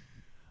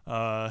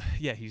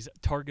 Yeah, he's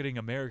targeting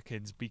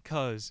Americans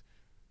because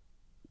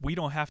we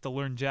don't have to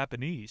learn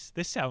Japanese.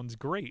 This sounds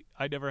great.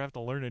 I never have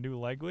to learn a new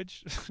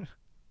language.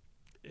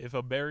 If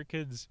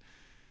Americans...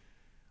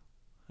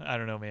 I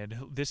don't know,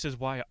 man. This is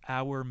why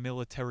our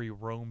military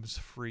roams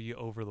free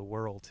over the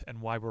world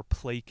and why we're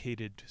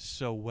placated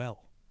so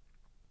well.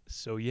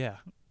 So yeah,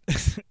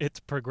 it's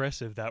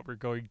progressive that we're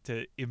going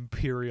to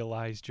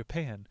imperialize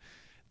Japan.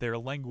 Their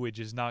language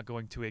is not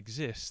going to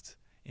exist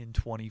in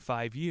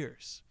 25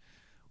 years.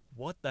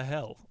 What the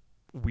hell?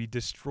 We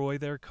destroy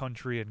their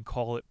country and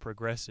call it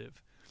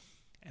progressive.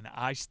 And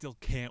I still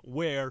can't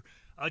wear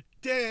a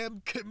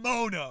damn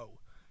kimono!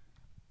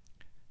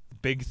 The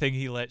big thing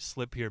he let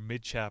slip here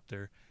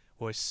mid-chapter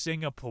was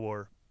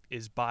Singapore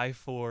is by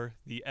far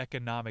the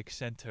economic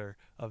center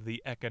of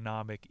the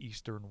economic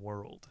Eastern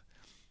world.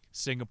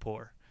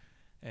 Singapore.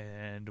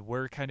 And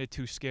we're kind of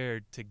too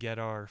scared to get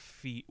our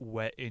feet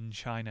wet in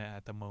China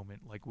at the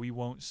moment. Like, we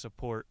won't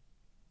support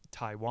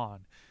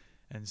Taiwan.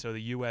 And so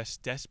the U.S.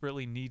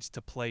 desperately needs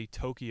to play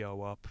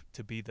Tokyo up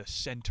to be the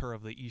center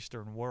of the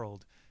Eastern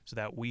world so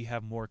that we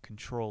have more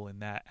control in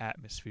that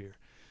atmosphere.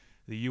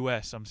 The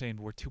U.S., I'm saying,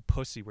 we're too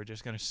pussy. We're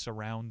just going to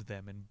surround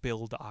them and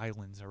build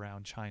islands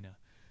around China.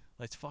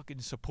 Let's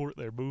fucking support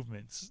their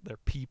movements, their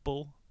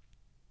people.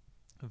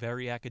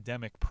 Very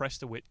academic.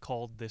 Prestowitz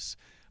called this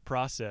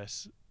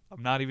process.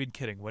 I'm not even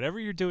kidding. Whatever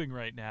you're doing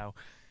right now,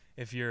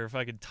 if you're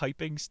fucking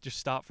typing, just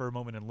stop for a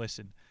moment and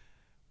listen.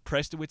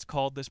 Prestowitz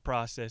called this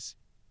process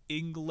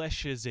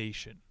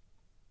Englishization.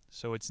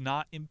 So it's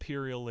not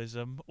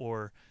imperialism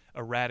or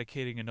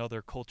eradicating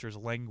another culture's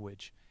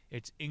language.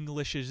 It's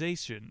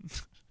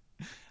Englishization.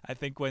 I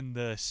think when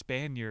the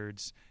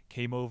Spaniards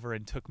came over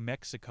and took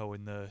Mexico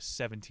in the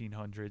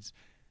 1700s,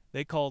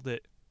 they called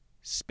it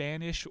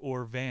Spanish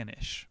or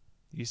vanish.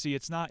 You see,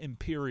 it's not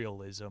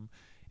imperialism.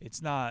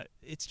 It's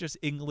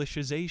just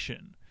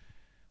Englishization.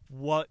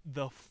 What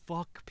the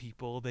fuck,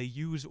 people? They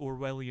use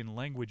Orwellian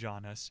language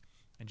on us.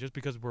 And just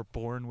because we're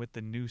born with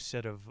the new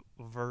set of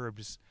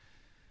verbs,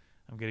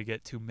 I'm going to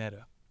get too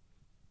meta.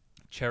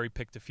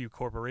 Cherry-picked a few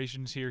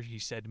corporations here. He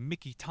said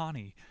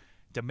Mikitani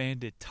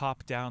demanded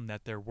top-down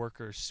that their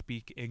workers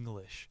speak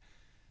English.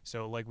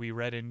 So like we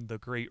read in The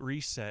Great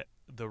Reset,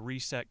 the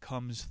reset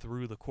comes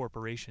through the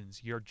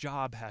corporations. Your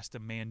job has to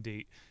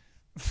mandate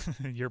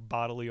your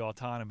bodily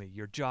autonomy.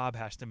 Your job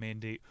has to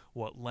mandate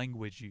what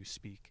language you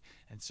speak.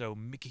 And so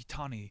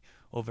Mikitani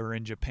over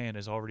in Japan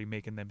is already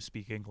making them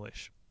speak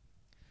English.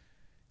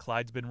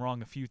 Clyde's been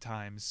wrong a few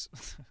times.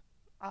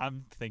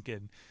 I'm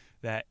thinking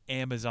that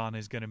Amazon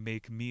is going to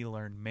make me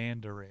learn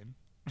Mandarin.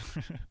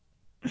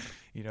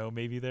 You know,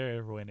 maybe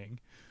they're winning.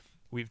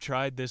 We've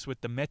tried this with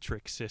the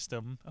metric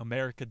system.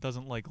 America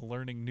doesn't like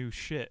learning new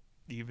shit.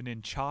 Even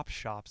in chop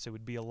shops, it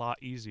would be a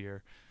lot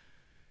easier.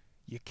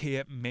 You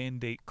can't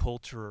mandate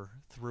culture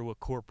through a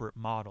corporate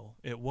model.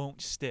 It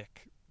won't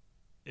stick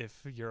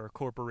if you're a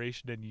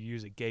corporation and you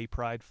use a gay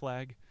pride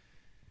flag.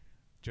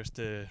 Just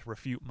to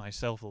refute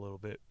myself a little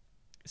bit.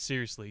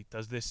 Seriously,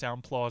 does this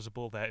sound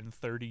plausible that in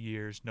 30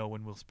 years no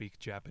one will speak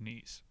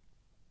Japanese?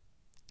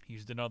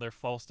 Used another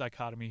false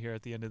dichotomy here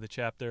at the end of the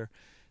chapter.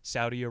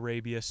 Saudi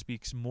Arabia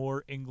speaks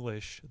more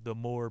English the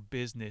more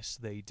business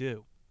they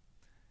do.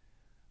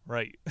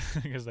 Right,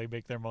 because they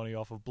make their money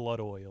off of blood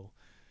oil.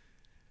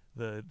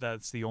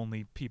 That's the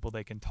only people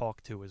they can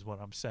talk to is what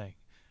I'm saying.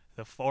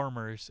 The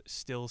farmers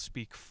still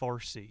speak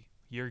Farsi.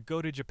 You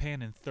go to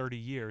Japan in 30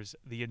 years,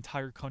 the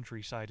entire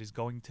countryside is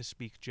going to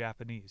speak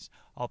Japanese.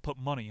 I'll put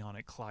money on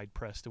it, Clyde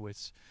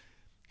Prestowitz.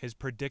 His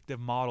predictive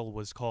model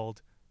was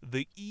called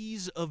the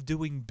ease of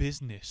doing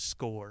business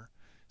score.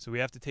 So we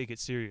have to take it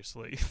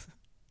seriously.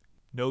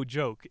 No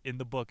joke. In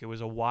the book, it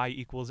was a y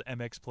equals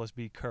mx plus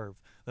b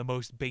curve. The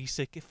most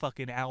basic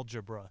fucking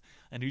algebra.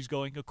 And he's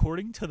going,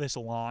 according to this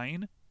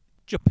line,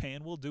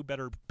 Japan will do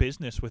better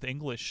business with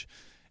English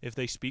if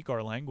they speak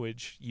our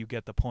language. You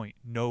get the point.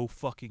 No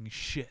fucking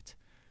shit.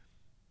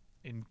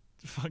 In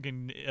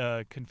fucking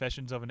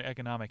Confessions of an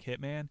Economic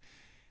Hitman,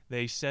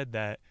 they said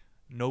that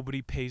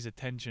nobody pays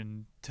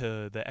attention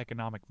to the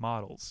economic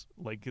models.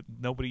 Like,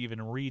 nobody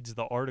even reads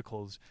the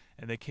articles,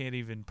 and they can't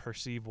even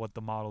perceive what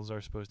the models are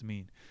supposed to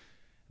mean.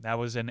 That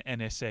was an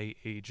NSA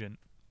agent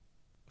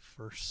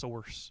for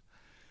source.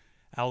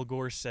 Al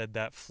Gore said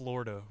that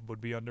Florida would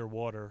be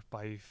underwater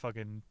by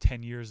fucking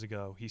 10 years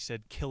ago. He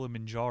said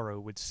Kilimanjaro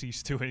would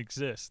cease to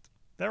exist.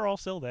 They're all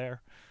still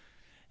there.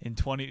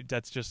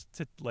 That's just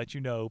to let you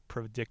know,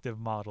 predictive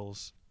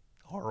models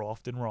are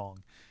often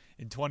wrong.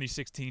 In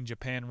 2016,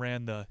 Japan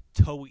ran the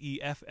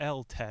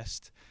TOEFL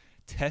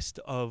test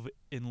of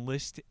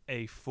enlist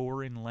a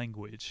foreign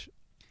language.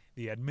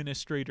 The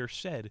administrator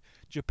said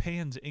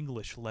Japan's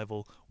English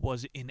level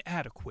was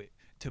inadequate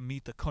to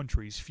meet the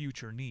country's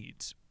future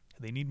needs.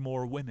 They need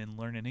more women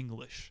learning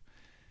English.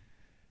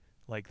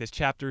 Like, this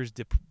chapter is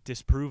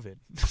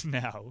disproven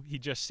now. He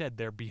just said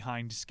they're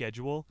behind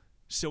schedule,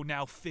 so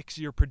now fix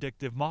your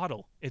predictive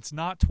model. It's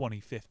not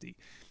 2050.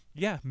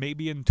 Yeah,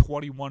 maybe in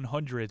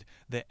 2100,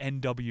 the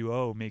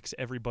NWO makes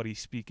everybody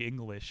speak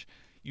English.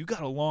 You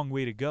got a long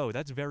way to go.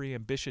 That's very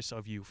ambitious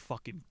of you,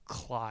 fucking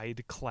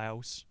Clyde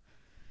Klaus.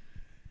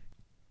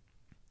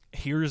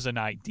 Here's an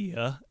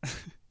idea.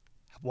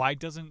 Why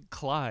doesn't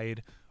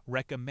Clyde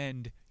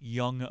recommend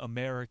young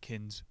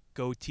Americans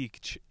go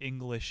teach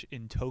English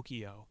in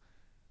Tokyo?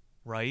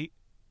 Right?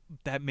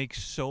 That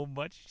makes so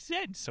much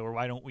sense. Or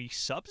why don't we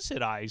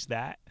subsidize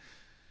that?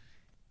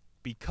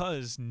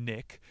 Because,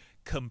 Nick,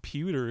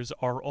 computers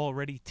are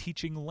already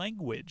teaching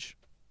language.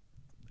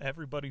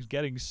 Everybody's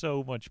getting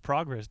so much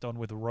progress done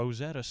with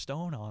Rosetta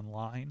Stone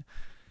online.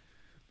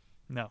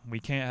 No, we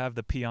can't have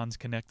the peons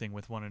connecting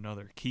with one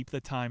another. Keep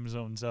the time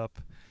zones up.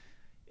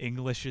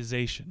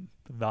 Englishization,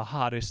 the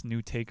hottest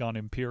new take on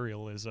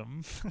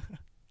imperialism.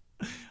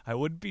 I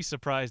wouldn't be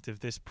surprised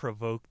if this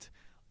provoked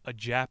a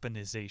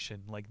Japanization,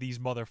 like these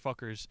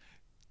motherfuckers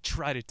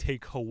try to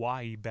take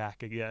Hawaii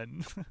back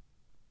again.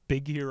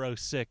 Big Hero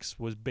 6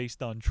 was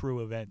based on true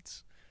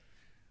events.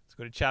 Let's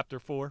go to Chapter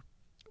 4,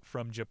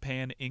 From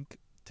Japan Inc.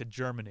 to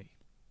Germany.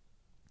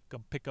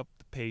 Gonna pick up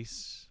the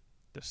pace.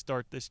 To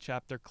start this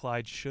chapter,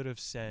 Clyde should have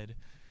said,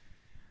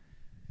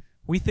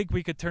 "We think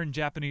we could turn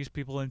Japanese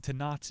people into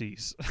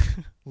Nazis."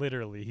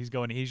 Literally, he's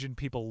going, "Asian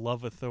people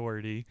love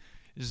authority.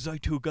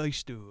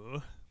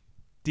 Zeitgeistu."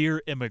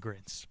 Dear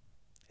immigrants,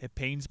 it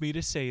pains me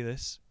to say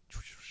this.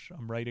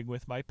 I'm writing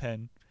with my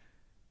pen.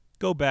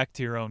 Go back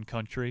to your own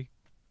country.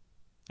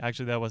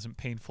 Actually, that wasn't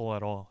painful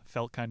at all. It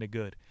felt kind of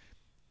good.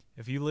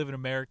 If you live in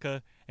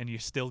America and you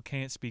still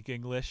can't speak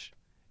English,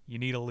 you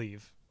need to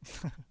leave.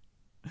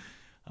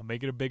 I'm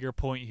making a bigger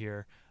point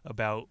here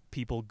about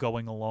people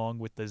going along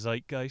with the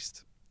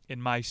zeitgeist.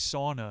 In my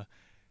sauna,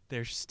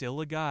 there's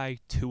still a guy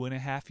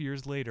 2.5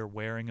 years later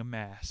wearing a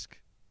mask.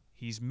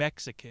 He's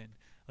Mexican.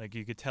 Like,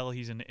 you could tell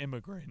he's an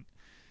immigrant.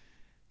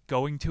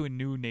 Going to a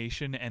new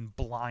nation and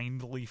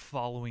blindly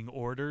following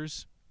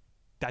orders,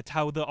 that's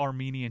how the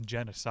Armenian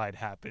genocide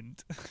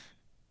happened.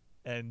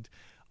 And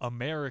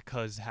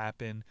America's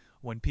happen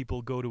when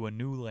people go to a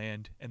new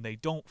land and they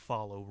don't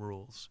follow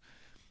rules.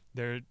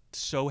 They're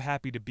so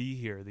happy to be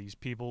here, these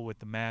people with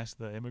the mask,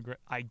 the immigrant.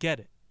 I get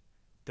it.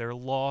 They're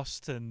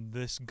lost, and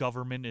this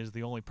government is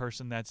the only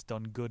person that's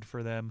done good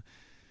for them.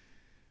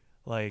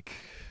 Like,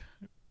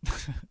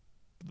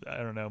 I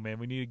don't know, man.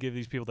 We need to give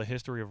these people the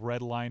history of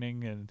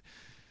redlining, and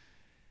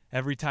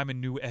every time a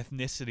new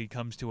ethnicity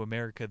comes to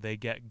America, they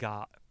get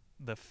got.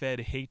 The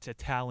Fed hates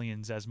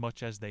Italians as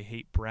much as they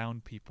hate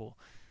brown people.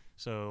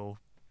 So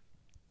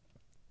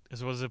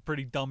this was a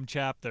pretty dumb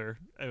chapter.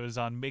 It was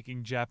on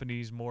making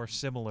Japanese more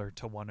similar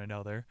to one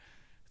another.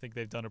 I think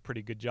they've done a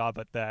pretty good job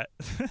at that.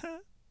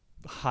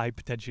 High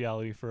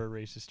potentiality for a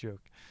racist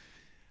joke.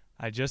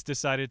 I just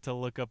decided to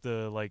look up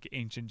the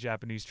ancient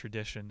Japanese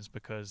traditions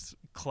because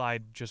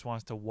Clyde just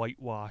wants to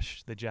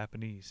whitewash the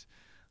Japanese.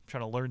 I'm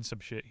trying to learn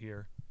some shit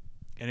here.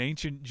 In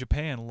ancient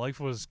Japan, life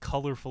was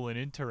colorful and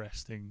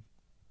interesting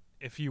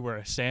if you were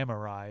a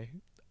samurai.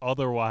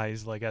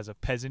 Otherwise, as a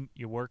peasant,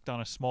 you worked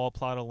on a small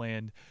plot of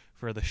land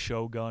for the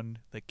shogun,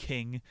 the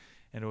king,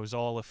 and it was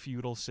all a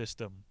feudal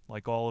system,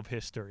 like all of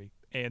history,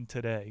 and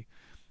today.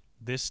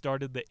 This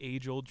started the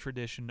age-old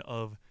tradition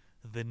of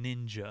the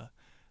ninja.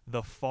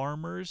 The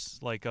farmers,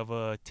 of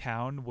a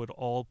town, would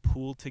all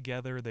pool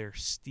together their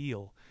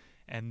steel,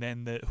 and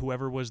then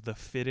whoever was the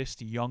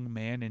fittest young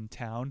man in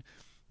town,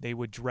 they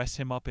would dress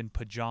him up in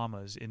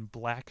pajamas, in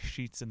black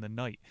sheets in the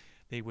night.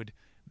 They would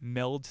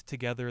meld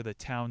together the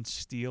town's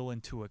steel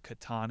into a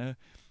katana,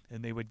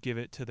 and they would give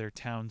it to their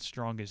town's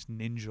strongest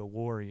ninja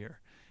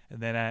warrior. And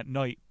then at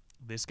night,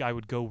 this guy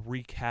would go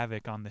wreak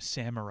havoc on the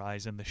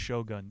samurais and the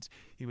shoguns.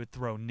 He would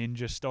throw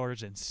ninja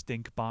stars and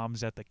stink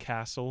bombs at the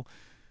castle.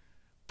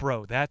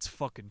 Bro, that's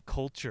fucking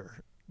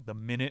culture. The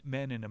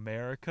Minutemen in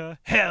America?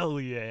 Hell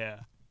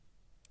yeah!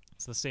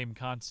 It's the same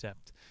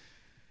concept.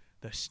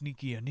 The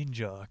sneaky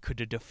ninja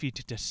could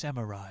defeat the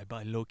samurai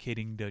by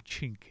locating the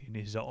chink in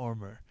his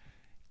armor.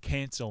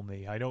 Cancel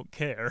me, I don't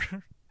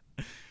care.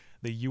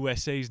 The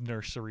USA's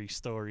nursery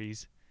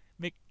stories.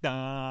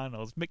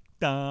 McDonald's,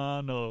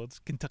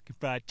 Kentucky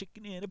Fried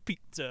Chicken and a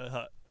Pizza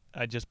Hut.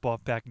 I just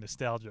brought back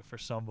nostalgia for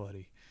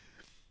somebody.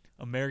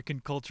 American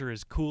culture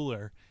is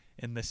cooler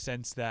in the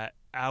sense that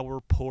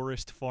our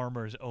poorest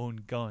farmers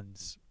own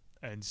guns.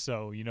 And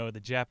so, the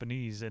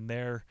Japanese in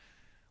their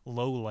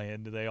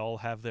lowland, they all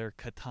have their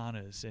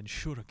katanas and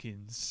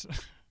shurikens.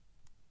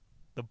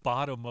 The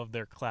bottom of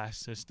their class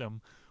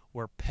system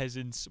were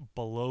peasants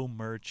below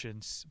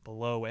merchants,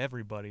 below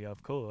everybody,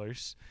 of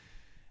course.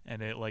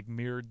 And it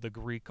mirrored the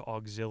Greek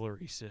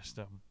auxiliary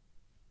system.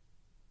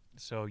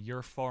 So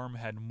your farm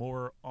had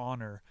more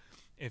honor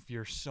if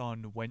your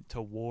son went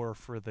to war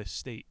for the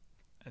state.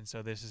 And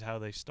so this is how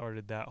they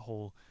started that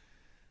whole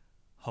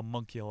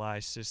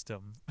homunculized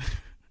system.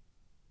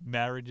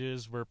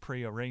 Marriages were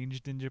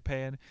prearranged in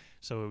Japan,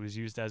 so it was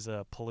used as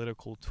a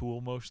political tool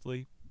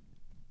mostly.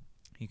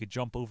 You could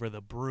jump over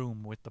the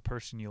broom with the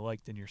person you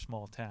liked in your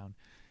small town.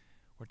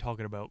 We're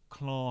talking about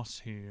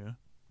class here.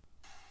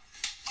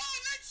 Oh,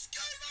 let's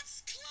go!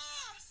 That's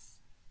class!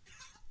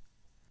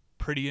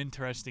 Pretty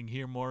interesting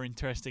here, more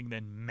interesting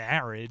than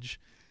marriage.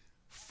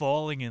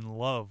 Falling in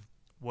love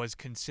was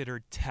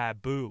considered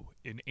taboo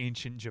in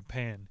ancient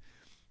Japan.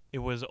 It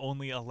was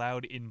only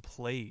allowed in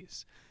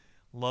plays.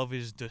 Love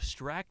is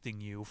distracting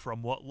you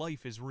from what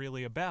life is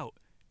really about.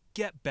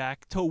 Get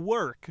back to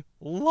work.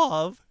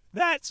 Love,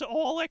 that's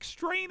all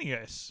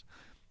extraneous.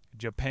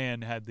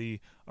 Japan had the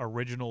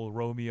original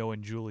Romeo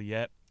and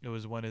Juliet. It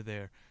was one of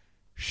their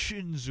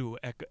Shinzu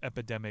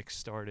epidemics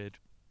started.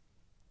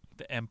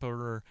 The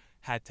emperor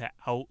had to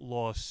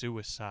outlaw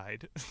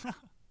suicide.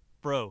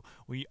 Bro,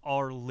 we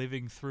are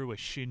living through a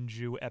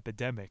Shinju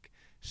epidemic.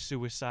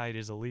 Suicide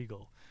is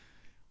illegal.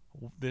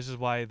 This is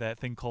why that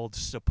thing called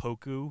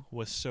seppuku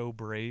was so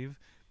brave.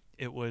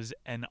 It was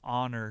an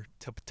honor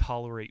to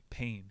tolerate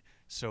pain.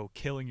 So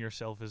killing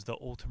yourself is the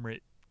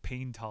ultimate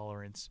pain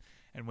tolerance.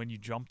 And when you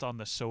jumped on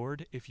the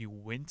sword, if you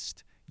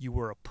winced, you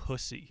were a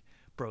pussy.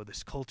 Bro,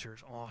 this culture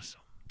is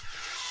awesome.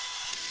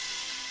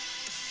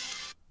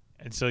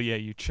 And so, yeah,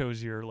 you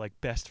chose your,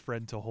 best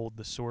friend to hold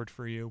the sword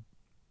for you.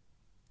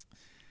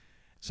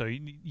 So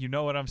you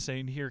know what I'm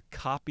saying here?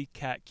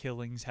 Copycat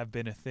killings have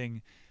been a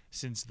thing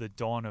since the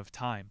dawn of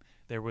time.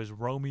 There was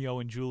Romeo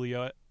and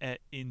Juliet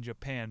in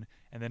Japan,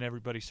 and then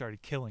everybody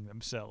started killing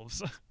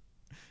themselves.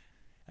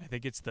 I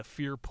think it's the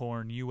fear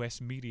porn U.S.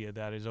 media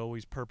that is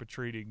always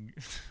perpetrating.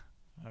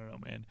 I don't know,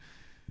 man.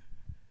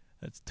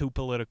 That's too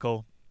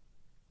political.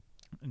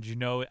 And you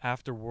know,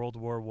 after World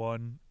War I,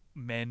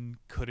 men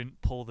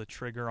couldn't pull the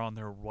trigger on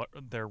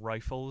their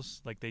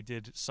rifles. Like, they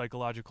did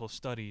psychological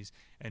studies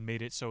and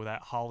made it so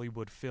that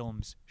Hollywood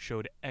films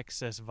showed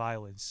excess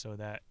violence so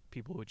that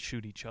people would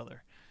shoot each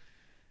other.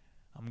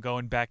 I'm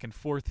going back and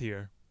forth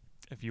here.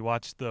 If you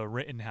watch the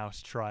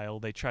Rittenhouse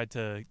trial, they tried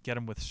to get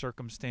him with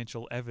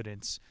circumstantial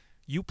evidence.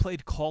 You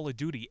played Call of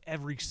Duty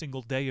every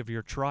single day of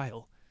your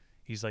trial.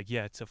 He's like,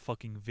 yeah, it's a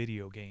fucking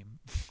video game.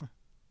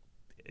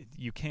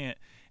 You can't,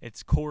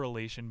 it's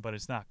correlation, but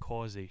it's not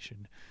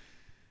causation.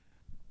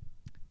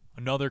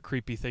 Another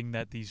creepy thing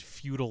that these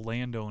feudal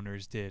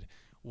landowners did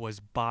was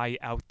buy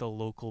out the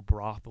local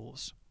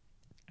brothels.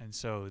 And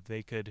so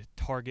they could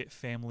target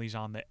families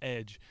on the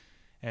edge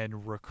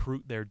and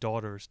recruit their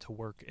daughters to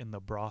work in the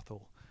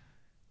brothel.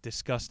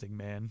 Disgusting,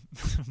 man.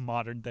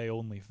 Modern day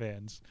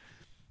OnlyFans.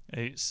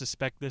 I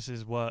suspect this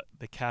is what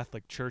the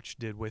Catholic Church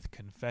did with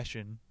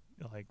confession.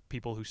 Like,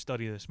 people who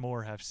study this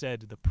more have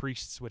said the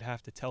priests would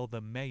have to tell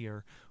the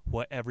mayor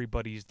what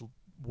everybody's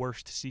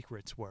worst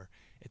secrets were.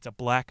 It's a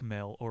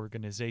blackmail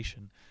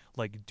organization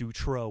like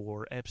Dutroux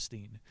or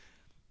Epstein.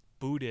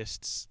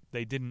 Buddhists,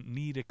 they didn't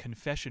need a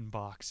confession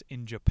box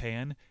in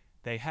Japan.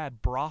 They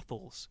had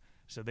brothels,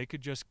 so they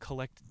could just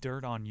collect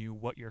dirt on you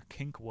what your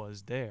kink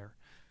was there.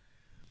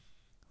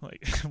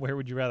 Like, where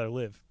would you rather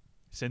live?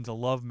 Since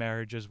love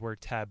marriages were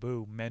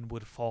taboo, men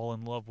would fall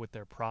in love with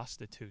their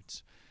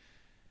prostitutes.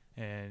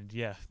 And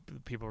yeah,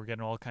 people were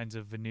getting all kinds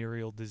of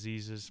venereal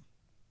diseases.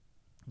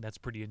 That's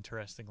pretty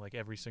interesting. Like,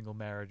 every single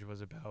marriage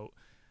was about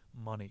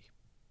money.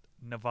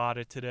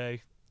 Nevada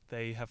today,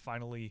 they have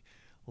finally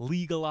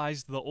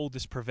legalized the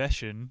oldest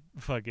profession.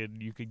 Fucking,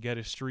 you could get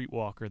a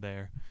streetwalker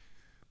there.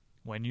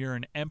 When you're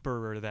an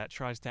emperor that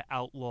tries to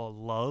outlaw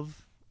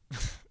love,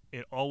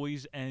 it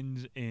always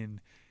ends in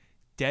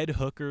dead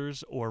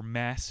hookers or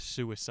mass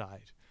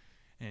suicide.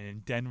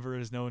 And Denver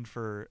is known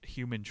for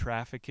human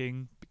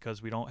trafficking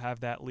because we don't have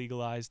that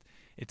legalized.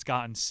 It's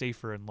gotten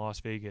safer in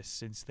Las Vegas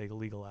since they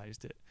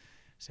legalized it.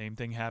 Same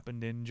thing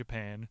happened in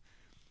Japan.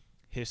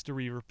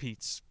 History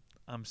repeats.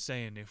 I'm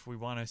saying, if we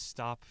want to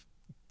stop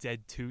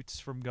dead toots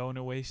from going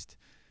to waste,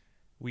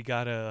 we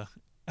gotta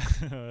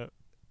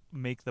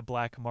make the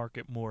black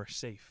market more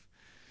safe.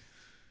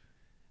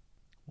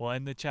 We'll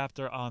end the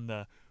chapter on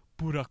the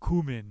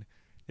Burakumin.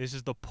 This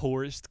is the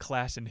poorest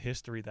class in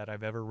history that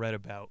I've ever read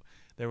about.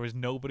 There was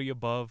nobody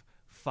above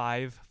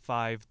 5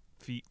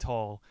 feet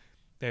tall.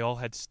 They all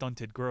had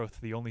stunted growth.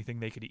 The only thing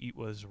they could eat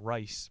was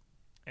rice,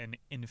 and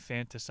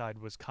infanticide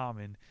was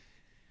common.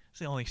 It's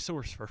the only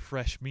source for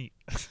fresh meat.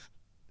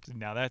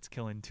 Now that's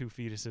killing 2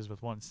 fetuses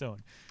with 1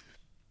 stone.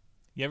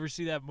 You ever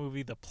see that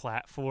movie, The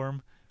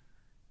Platform?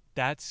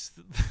 That's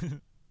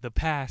the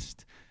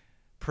past,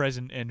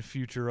 present, and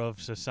future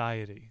of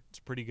society. It's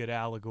a pretty good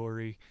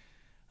allegory.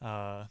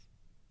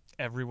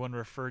 Everyone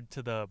referred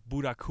to the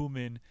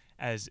Burakumin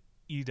as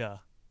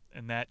Ida,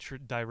 and that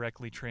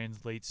directly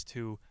translates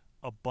to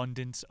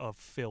abundance of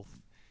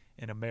filth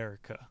in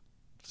America.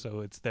 So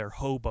it's their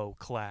hobo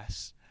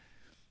class.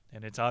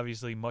 And it's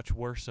obviously much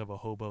worse of a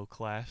hobo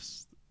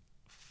class.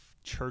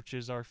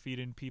 Churches are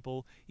feeding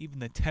people. Even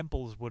the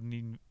temples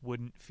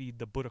wouldn't feed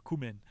the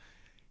Burakumin.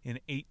 In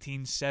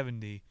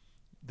 1870,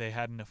 they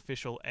had an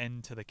official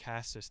end to the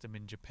caste system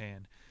in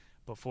Japan.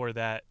 Before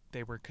that,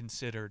 they were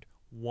considered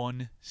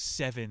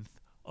 1/7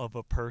 of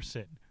a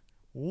person.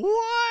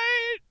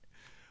 What?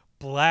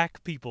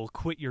 Black people,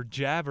 quit your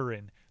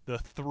jabbering. The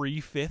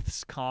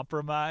 3/5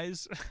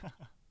 compromise.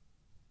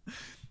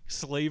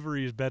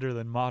 Slavery is better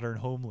than modern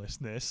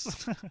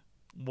homelessness.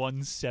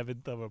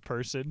 1/7 of a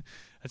person.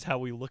 That's how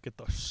we look at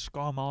the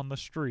scum on the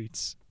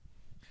streets.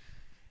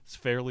 It's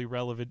fairly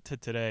relevant to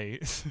today.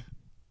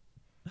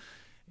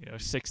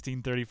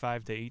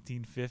 1635 to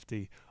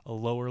 1850, a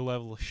lower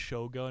level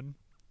shogun.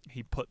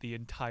 He put the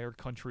entire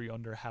country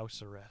under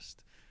house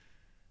arrest.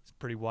 It's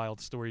pretty wild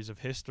stories of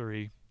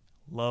history.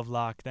 Love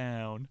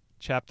lockdown.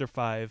 Chapter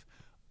 5,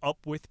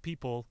 up with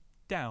people,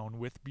 down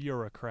with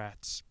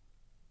bureaucrats.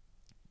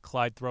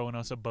 Clyde throwing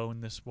us a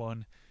bone this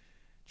one.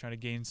 Trying to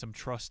gain some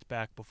trust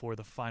back before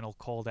the final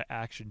call to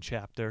action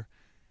chapter.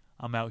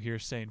 I'm out here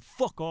saying,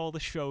 fuck all the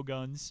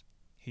shoguns.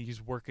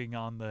 He's working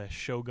on the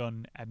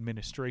shogun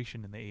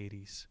administration in the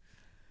 80s.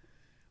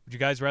 Would you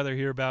guys rather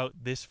hear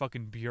about this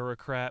fucking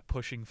bureaucrat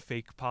pushing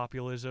fake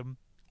populism?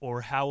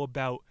 Or how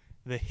about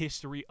the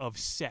history of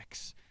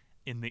sex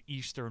in the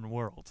Eastern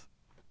world?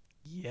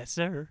 Yes,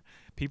 sir.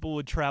 People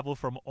would travel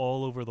from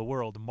all over the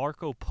world.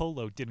 Marco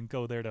Polo didn't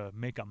go there to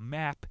make a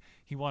map.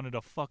 He wanted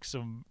to fuck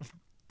some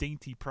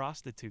dainty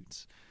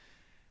prostitutes.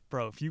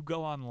 Bro, if you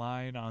go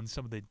online on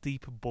some of the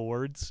deep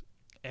boards,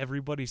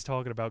 everybody's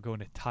talking about going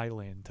to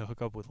Thailand to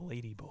hook up with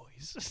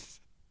ladyboys.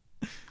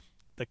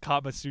 The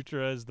Kama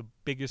Sutra is the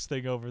biggest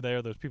thing over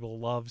there. Those people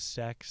love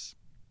sex.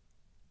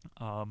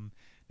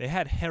 They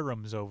had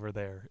harems over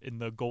there in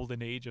the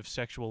golden age of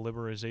sexual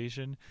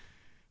liberation.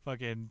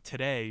 Fucking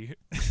today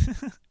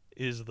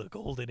is the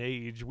golden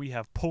age. We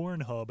have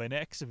Pornhub and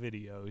X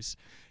videos.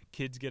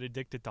 Kids get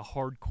addicted to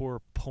hardcore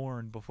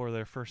porn before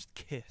their first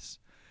kiss.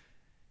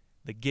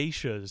 The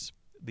geishas,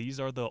 these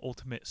are the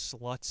ultimate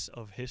sluts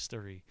of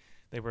history.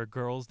 They were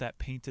girls that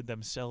painted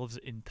themselves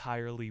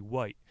entirely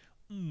white.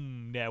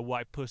 That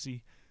white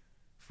pussy.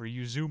 For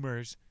you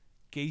Zoomers,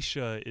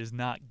 geisha is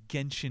not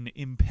Genshin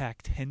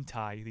Impact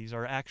hentai. These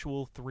are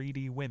actual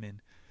 3D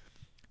women.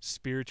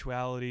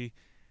 Spirituality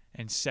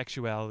and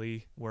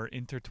sexuality were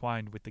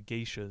intertwined with the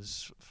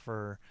geishas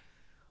for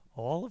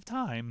all of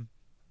time.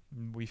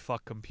 We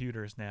fuck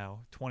computers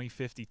now.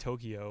 2050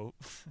 Tokyo.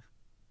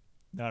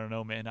 I don't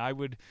know, man. I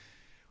would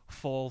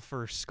fall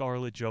for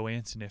Scarlett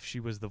Johansson if she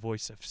was the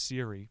voice of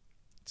Siri.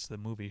 It's the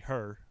movie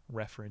Her,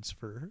 reference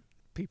for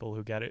people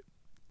who get it.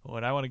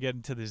 What I want to get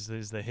into this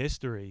is the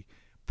history.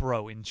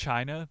 Bro, in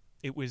China,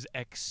 it was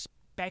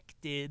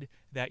expected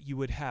that you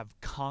would have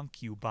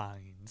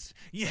concubines.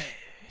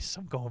 Yes,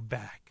 I'm going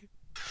back.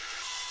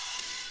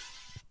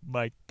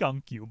 My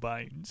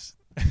concubines.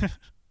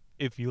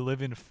 If you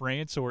live in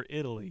France or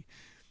Italy,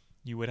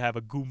 you would have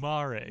a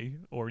gumare,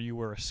 or you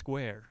were a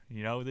square.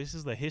 This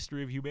is the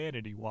history of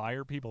humanity. Why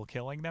are people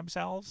killing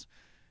themselves?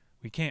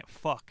 We can't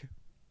fuck.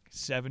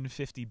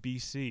 750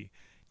 BC,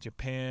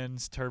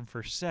 Japan's term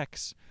for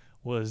sex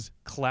was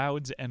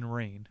clouds and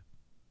rain.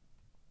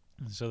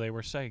 And so they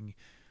were saying,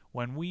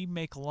 when we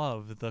make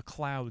love, the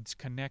clouds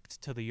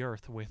connect to the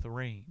earth with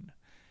rain.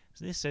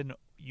 Is this an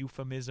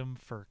euphemism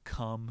for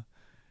cum?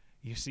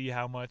 You see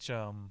how much,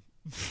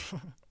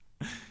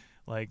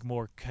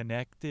 more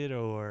connected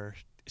or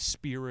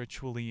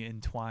spiritually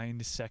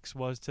entwined sex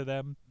was to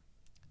them,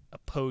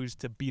 opposed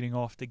to beating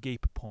off the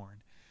gape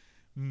porn.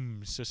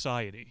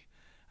 Society.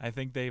 I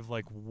think they've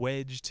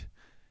wedged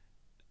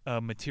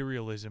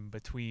materialism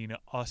between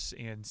us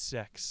and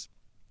sex.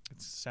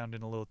 It's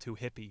sounding a little too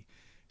hippie.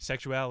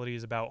 Sexuality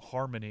is about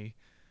harmony.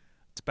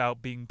 It's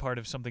about being part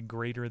of something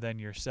greater than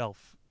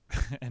yourself.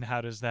 And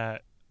how does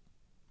that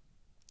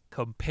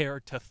compare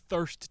to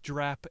thirst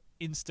trap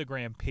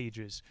Instagram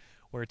pages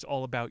where it's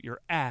all about your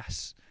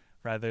ass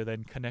rather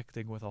than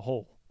connecting with a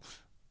whole?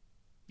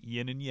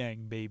 Yin and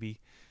yang, baby.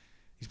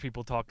 These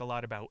people talked a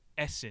lot about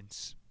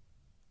essence.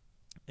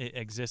 It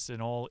exists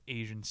in all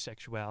Asian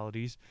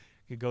sexualities.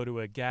 You could go to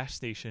a gas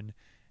station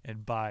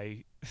and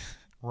buy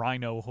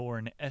rhino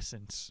horn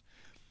essence.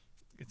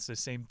 It's the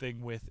same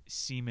thing with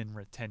semen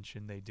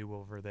retention they do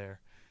over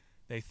there.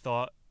 They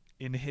thought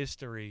in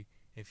history,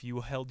 if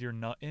you held your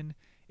nut in,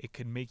 it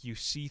could make you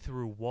see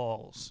through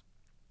walls.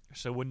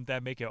 So wouldn't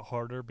that make it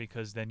harder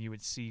because then you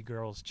would see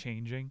girls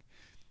changing?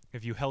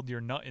 If you held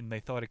your nut in, they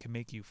thought it could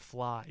make you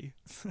fly.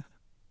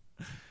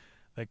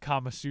 The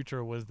Kama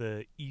Sutra was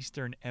the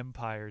Eastern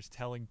empires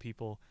telling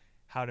people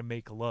how to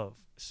make love.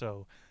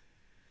 So,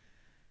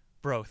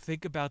 bro,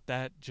 think about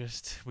that.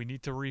 We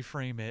need to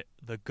reframe it.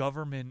 The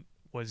government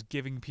was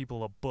giving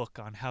people a book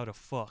on how to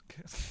fuck.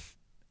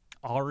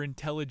 Our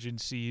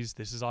intelligences,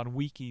 this is on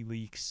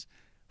WikiLeaks,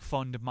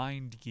 fund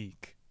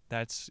MindGeek.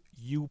 That's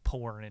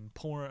YouPorn and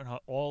porn,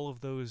 all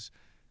of those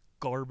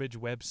garbage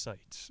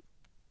websites.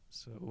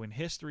 So in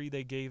history,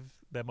 they gave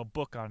them a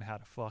book on how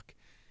to fuck.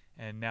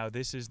 And now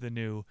this is the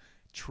new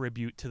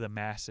tribute to the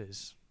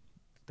masses,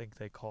 I think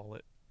they call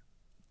it.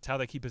 It's how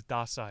they keep us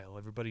docile.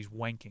 Everybody's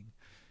wanking.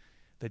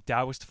 The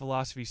Taoist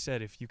philosophy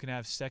said if you can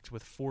have sex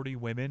with 40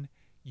 women,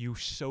 you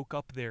soak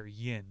up their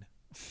yin.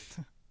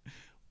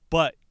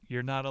 But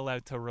you're not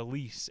allowed to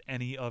release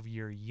any of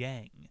your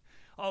yang.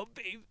 Oh,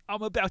 babe,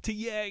 I'm about to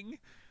yang.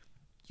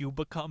 You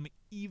become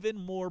even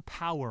more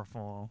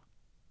powerful.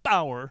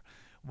 Power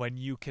when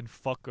you can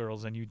fuck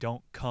girls and you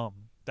don't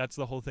come. That's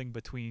the whole thing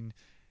between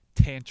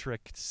tantric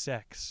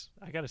sex.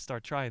 I gotta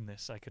start trying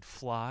this. I could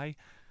fly.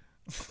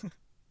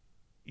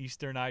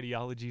 Eastern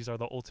ideologies are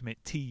the ultimate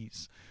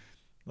tease.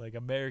 Like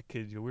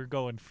Americans, we're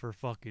going for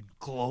fucking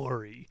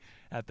glory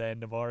at the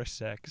end of our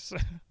sex.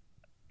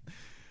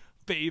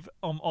 Babe,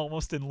 I'm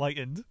almost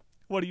enlightened.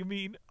 What do you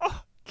mean?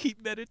 Oh,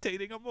 keep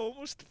meditating. I'm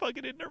almost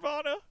fucking in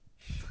nirvana.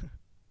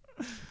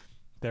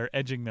 They're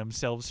edging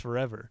themselves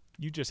forever.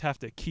 You just have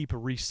to keep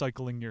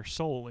recycling your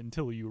soul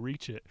until you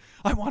reach it.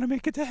 I want to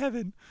make it to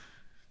heaven.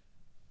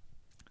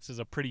 This is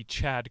a pretty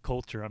Chad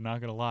culture, I'm not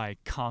going to lie.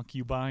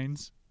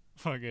 Concubines.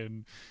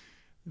 Fucking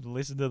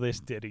listen to this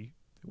ditty.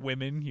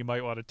 Women, you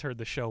might want to turn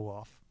the show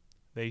off.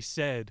 They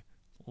said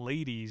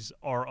ladies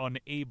are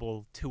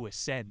unable to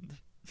ascend.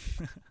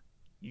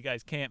 You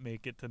guys can't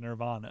make it to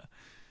nirvana.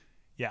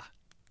 Yeah,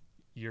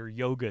 your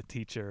yoga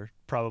teacher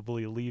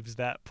probably leaves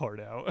that part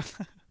out.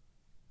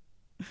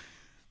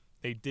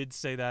 They did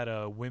say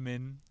that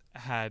women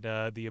had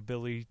the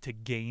ability to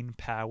gain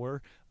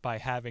power by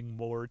having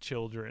more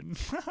children.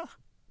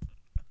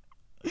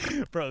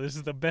 Bro, this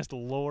is the best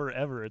lore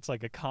ever. It's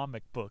like a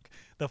comic book.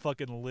 The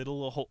fucking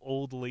little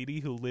old lady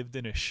who lived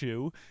in a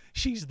shoe,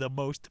 she's the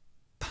most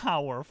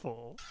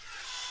powerful.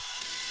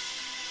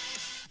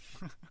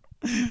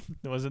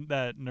 Wasn't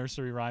that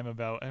nursery rhyme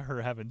about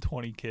her having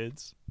 20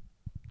 kids?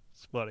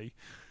 It's funny.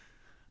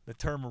 The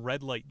term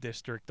red light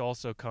district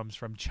also comes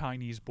from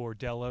Chinese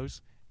bordellos.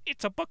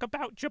 It's a book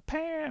about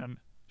Japan.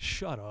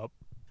 Shut up.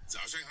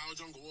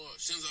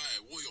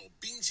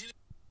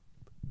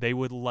 They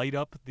would light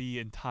up the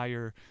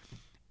entire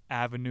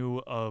avenue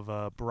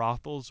of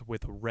brothels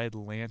with red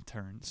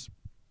lanterns.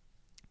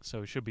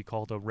 So it should be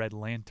called a red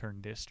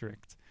lantern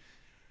district.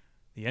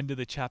 The end of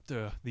the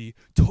chapter, the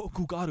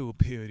Tokugawa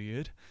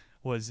period,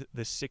 was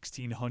the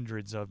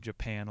 1600s of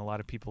Japan. A lot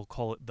of people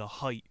call it the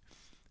height.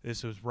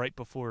 This was right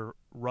before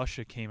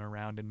Russia came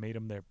around and made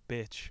them their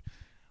bitch.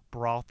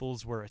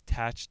 Brothels were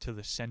attached to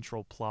the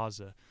central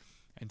plaza.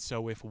 And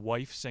so if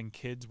wives and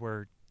kids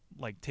were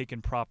like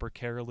taken proper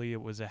carely,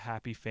 it was a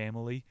happy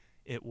family.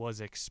 It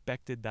was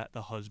expected that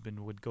the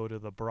husband would go to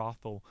the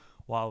brothel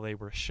while they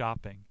were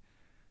shopping.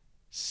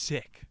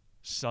 Sick.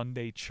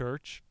 Sunday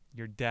church.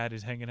 Your dad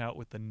is hanging out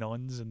with the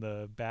nuns in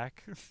the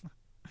back.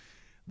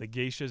 The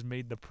geishas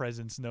made the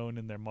presence known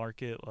in their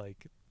market.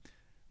 Like,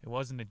 it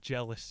wasn't a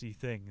jealousy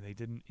thing. They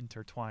didn't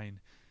intertwine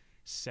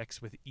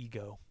sex with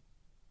ego.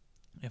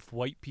 If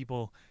white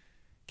people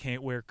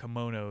can't wear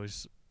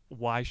kimonos,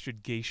 why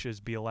should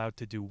geishas be allowed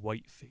to do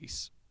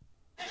whiteface?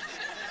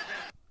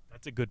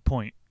 That's a good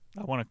point.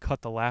 I want to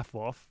cut the laugh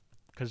off,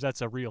 because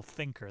that's a real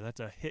thinker. That's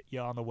a hit you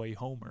on the way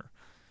homer.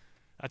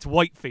 That's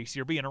whiteface.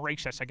 You're being a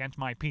racist against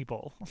my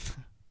people.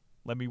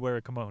 Let me wear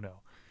a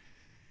kimono.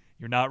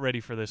 You're not ready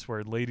for this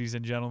word, ladies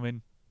and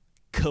gentlemen.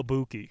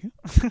 Kabuki.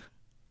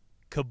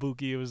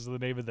 Kabuki was the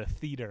name of the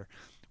theater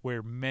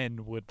where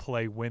men would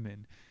play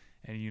women.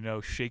 And you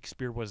know,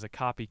 Shakespeare was a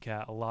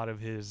copycat. A lot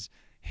of his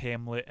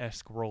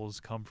Hamlet-esque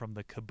roles come from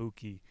the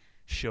kabuki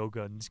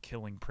shoguns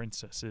killing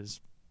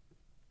princesses.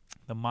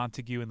 The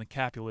Montague and the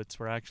Capulets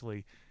were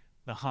actually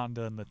the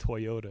Honda and the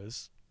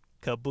Toyotas.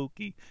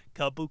 Kabuki,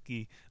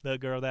 kabuki, the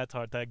girl that's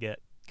hard to get.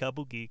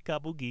 Kabuki,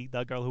 kabuki,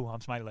 the girl who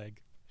wants my leg.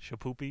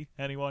 Shapoopy,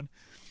 anyone?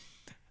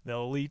 The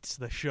elites,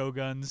 the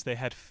shoguns, they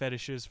had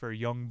fetishes for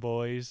young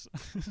boys.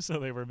 So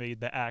they were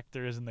made the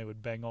actors and they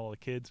would bang all the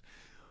kids.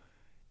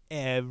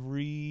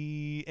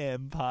 Every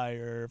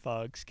empire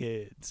fucks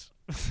kids.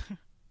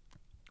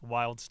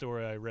 Wild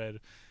story I read.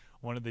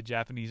 One of the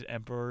Japanese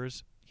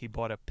emperors, he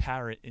brought a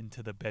parrot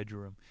into the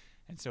bedroom.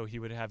 And so he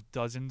would have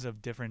dozens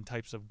of different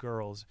types of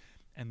girls.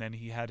 And then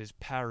he had his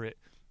parrot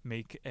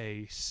make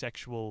a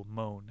sexual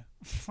moan.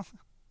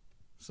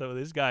 So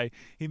this guy,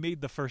 he made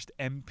the first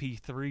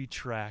MP3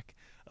 track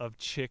of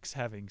chicks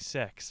having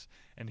sex.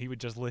 And he would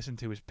just listen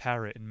to his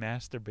parrot and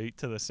masturbate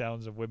to the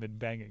sounds of women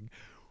banging.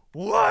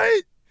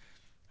 What?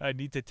 I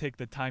need to take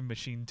the time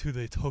machine to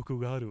the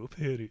Tokugawa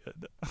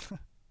period.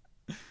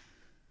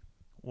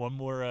 One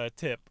more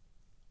tip.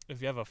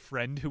 If you have a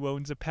friend who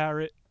owns a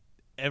parrot,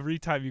 every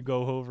time you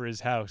go over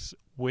his house,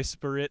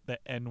 whisper it the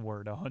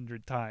N-word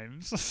 100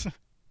 times.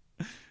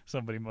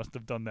 Somebody must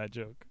have done that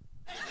joke.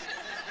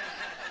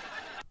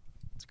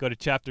 Let's go to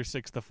chapter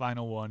 6, the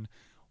final one.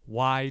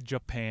 Why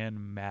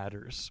Japan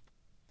matters.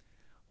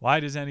 Why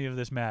does any of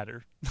this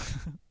matter?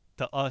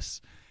 To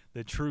us,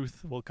 the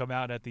truth will come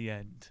out at the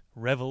end.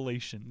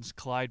 Revelations.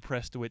 Clyde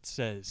Prestowitz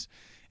says,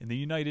 in the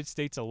United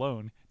States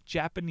alone,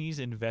 Japanese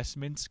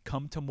investments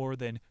come to more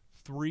than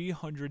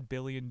 $300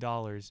 billion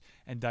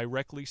and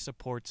directly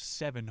supports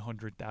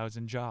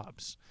 700,000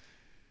 jobs.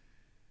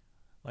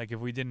 Like, if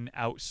we didn't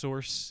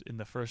outsource in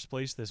the first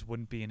place, this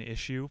wouldn't be an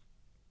issue.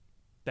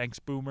 Thanks,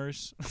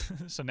 boomers.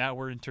 So now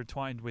we're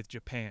intertwined with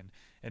Japan.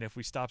 And if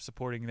we stop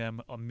supporting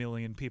them, 1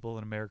 million people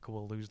in America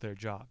will lose their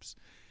jobs.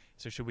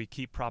 So should we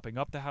keep propping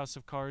up the House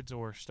of Cards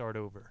or start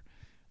over?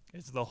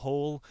 It's the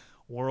whole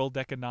World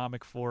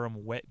Economic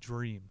Forum wet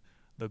dream.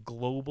 The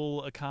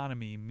global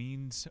economy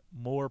means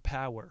more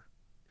power.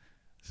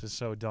 This is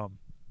so dumb.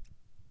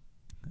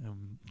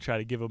 Try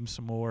to give them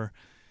some more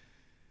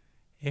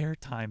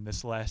airtime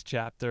this last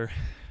chapter.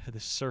 The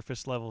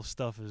surface level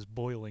stuff is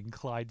boiling,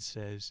 Clyde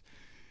says.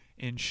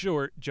 In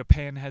short,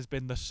 Japan has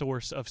been the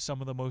source of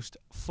some of the most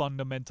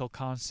fundamental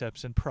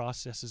concepts and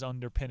processes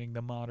underpinning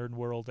the modern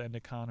world and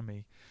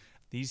economy.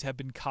 These have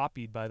been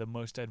copied by the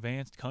most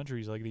advanced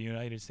countries like the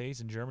United States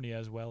and Germany,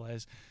 as well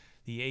as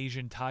the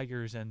Asian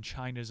tigers and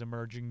China's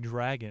emerging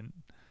dragon.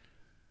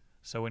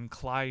 So in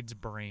Clyde's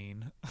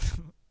brain,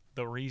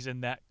 the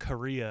reason that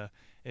Korea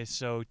is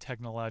so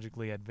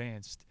technologically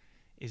advanced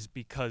is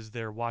because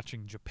they're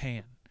watching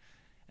Japan.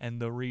 And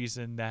the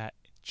reason that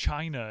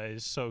China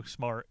is so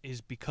smart is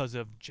because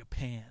of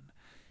Japan.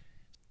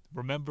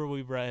 Remember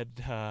we read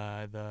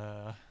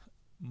the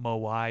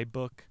Moai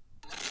book?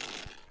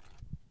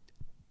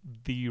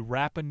 The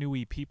Rapa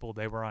Nui people,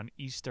 they were on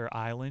Easter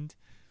Island.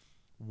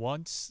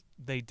 Once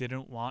they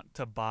didn't want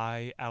to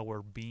buy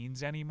our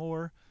beans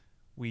anymore,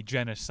 we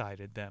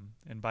genocided them.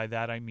 And by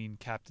that I mean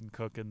Captain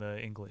Cook and the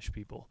English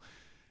people.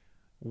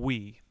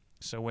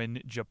 So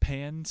when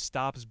Japan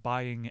stops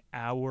buying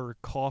our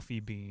coffee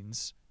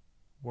beans,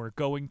 we're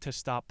going to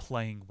stop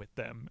playing with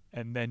them.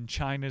 And then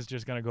China's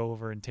just going to go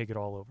over and take it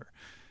all over.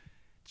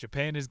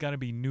 Japan is going to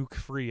be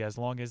nuke-free as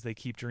long as they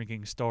keep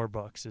drinking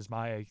Starbucks, is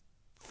my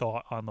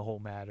thought on the whole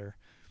matter.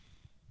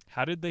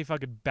 How did they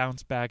fucking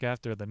bounce back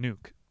after the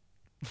nuke?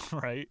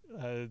 Right?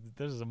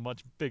 This is a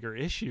much bigger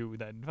issue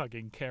than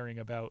fucking caring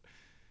about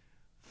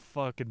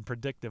fucking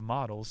predictive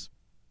models.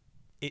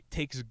 It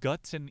takes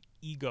guts and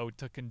ego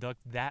to conduct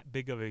that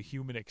big of a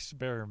human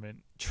experiment.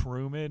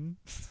 Truman,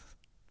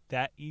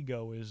 that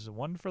ego is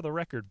one for the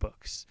record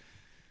books.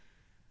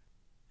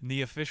 In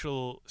the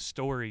official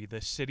story,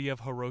 the city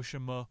of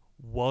Hiroshima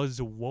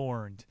was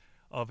warned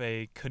of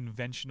a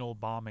conventional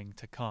bombing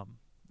to come.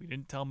 We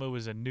didn't tell them it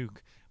was a nuke,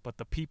 but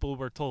the people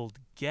were told,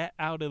 get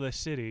out of the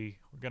city,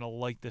 we're going to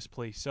light this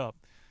place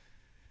up.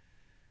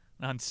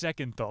 And on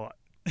second thought,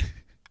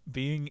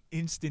 being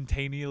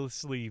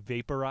instantaneously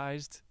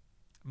vaporized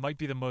might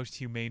be the most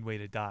humane way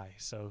to die,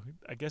 so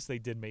I guess they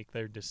did make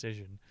their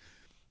decision.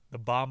 The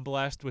bomb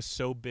blast was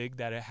so big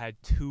that it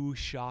had 2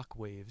 shock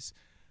waves.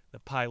 The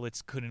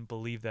pilots couldn't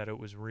believe that it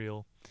was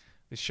real.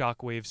 The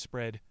shock wave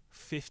spread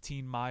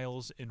 15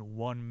 miles in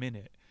 1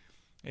 minute.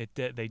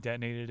 They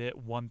detonated it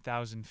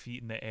 1,000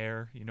 feet in the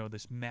air. You know,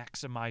 this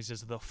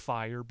maximizes the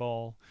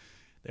fireball.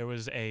 There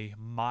was a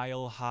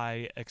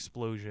mile-high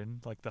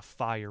explosion, like the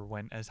fire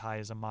went as high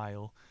as a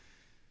mile.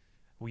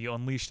 We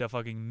unleashed a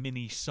fucking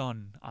mini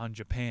sun on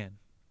Japan.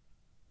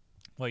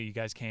 What, you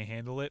guys can't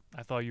handle it?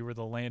 I thought you were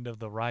the land of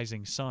the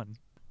rising sun.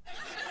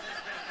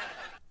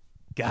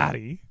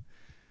 Gotti.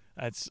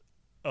 That's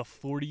a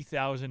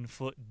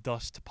 40,000-foot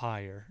dust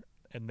pyre,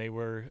 and they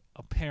were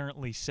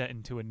apparently set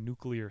into a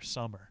nuclear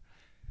summer.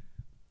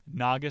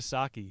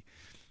 Nagasaki,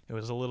 it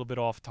was a little bit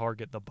off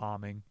target, the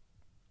bombing.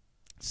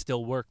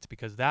 Still worked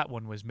because that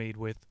one was made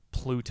with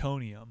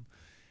plutonium,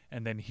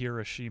 and then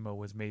Hiroshima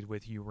was made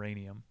with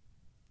uranium.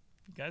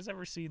 You guys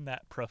ever seen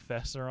that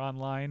professor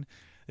online?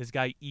 This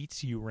guy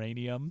eats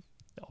uranium.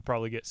 I'll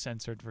probably get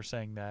censored for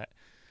saying that.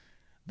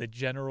 The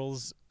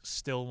generals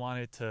still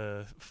wanted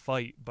to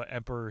fight, but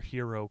Emperor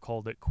Hiro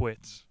called it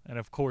quits. And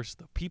of course,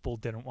 the people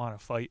didn't want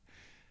to fight.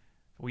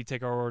 We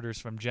take our orders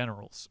from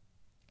generals.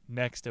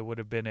 Next, it would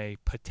have been a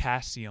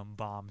potassium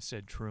bomb,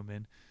 said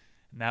Truman,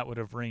 and that would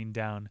have rained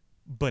down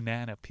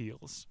banana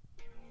peels.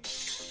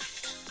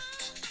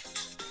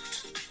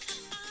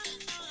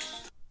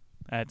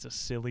 That's a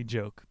silly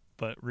joke,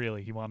 but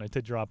really, he wanted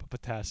to drop a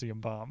potassium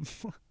bomb.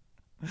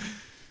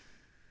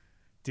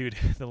 Dude,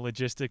 the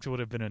logistics would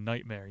have been a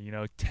nightmare. You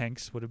know,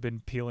 tanks would have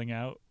been peeling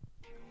out.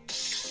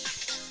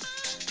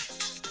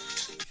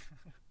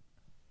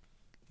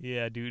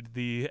 Yeah, dude,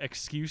 the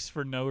excuse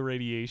for no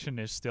radiation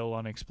is still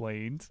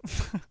unexplained.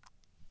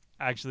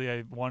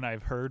 Actually, one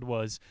I've heard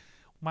was,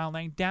 well,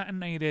 they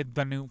detonated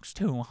the nukes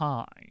too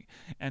high,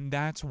 and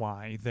that's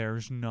why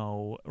there's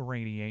no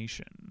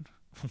radiation.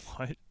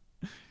 What?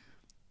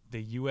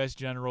 The U.S.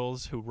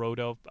 generals who rode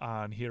up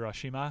on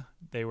Hiroshima,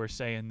 they were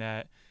saying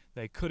that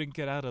they couldn't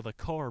get out of the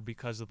car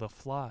because of the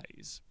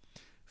flies.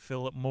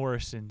 Philip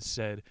Morrison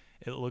said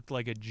it looked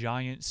like a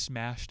giant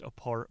smashed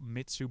apart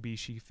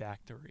Mitsubishi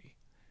factory.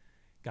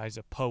 Guy's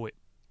a poet,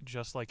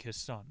 just like his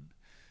son.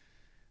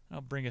 I'll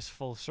bring us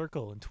full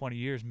circle. In 20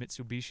 years,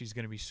 Mitsubishi's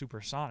going to be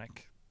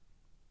supersonic.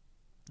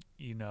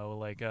 You know,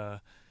 like,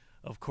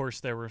 of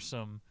course, there were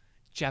some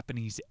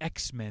Japanese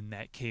X-Men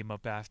that came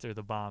up after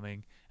the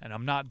bombing, and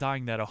I'm not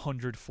dying that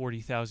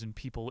 140,000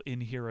 people in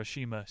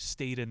Hiroshima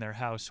stayed in their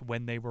house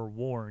when they were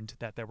warned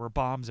that there were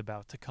bombs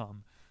about to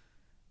come.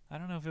 I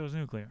don't know if it was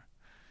nuclear.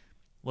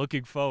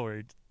 Looking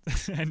forward,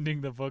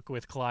 ending the book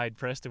with Clyde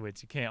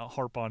Prestowitz. You can't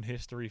harp on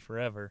history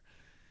forever.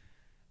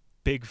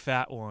 Big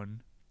fat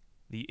one.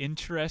 The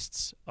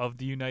interests of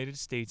the United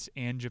States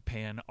and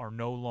Japan are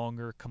no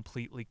longer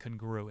completely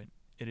congruent.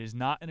 It is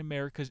not in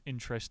America's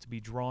interest to be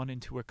drawn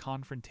into a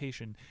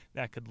confrontation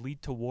that could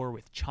lead to war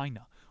with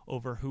China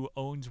over who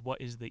owns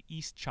what is the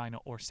East China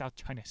or South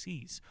China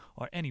Seas,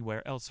 or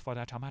anywhere else for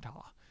that matter.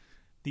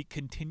 The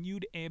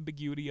continued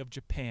ambiguity of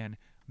Japan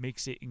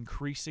makes it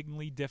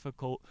increasingly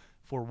difficult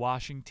for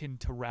Washington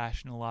to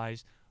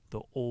rationalize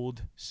the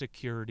old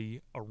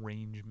security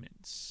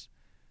arrangements.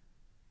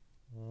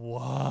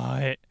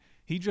 What?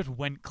 He just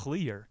went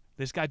clear.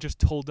 This guy just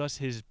told us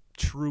his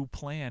true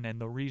plan and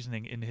the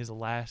reasoning in his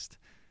last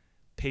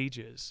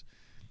pages.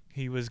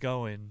 He was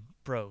going,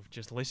 bro,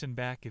 just listen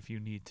back if you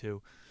need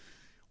to.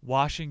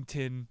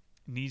 Washington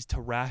needs to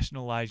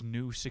rationalize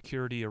new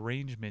security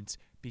arrangements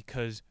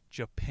because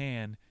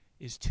Japan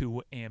is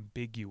too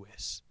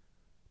ambiguous.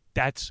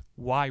 That's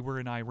why we're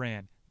in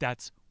Iran.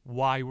 That's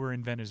why we're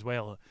in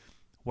Venezuela.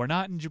 We're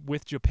not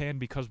with Japan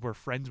because we're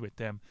friends with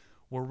them.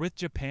 We're with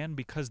Japan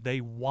because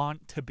they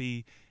want to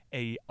be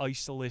a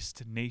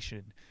isolist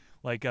nation.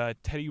 Like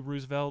Teddy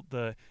Roosevelt,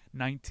 the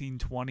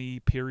 1920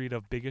 period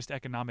of biggest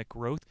economic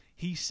growth,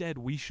 he said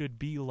we should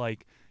be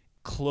like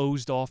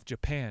closed off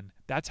Japan.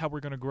 That's how we're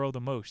going to grow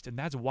the most. And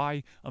that's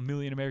why 1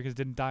 million Americans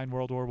didn't die in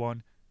World War I.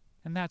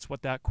 And that's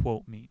what that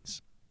quote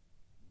means.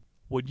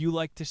 Would you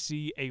like to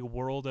see a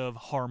world of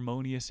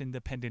harmonious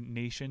independent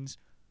nations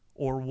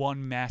or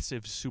one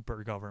massive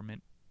super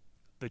government?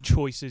 The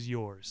choice is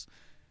yours.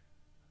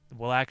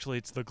 Well, actually,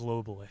 it's the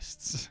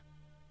globalists.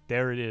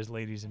 There it is,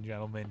 ladies and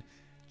gentlemen.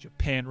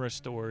 Japan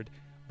Restored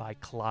by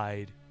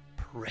Clyde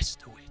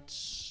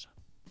Prestowitz.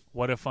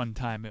 What a fun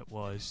time it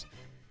was.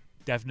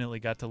 Definitely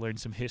got to learn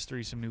some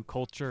history, some new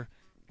culture.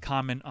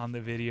 Comment on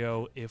the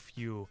video if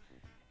you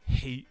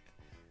hate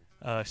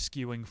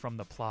skewing from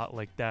the plot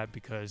like that,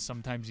 because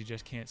sometimes you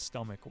just can't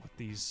stomach what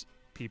these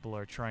people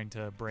are trying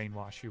to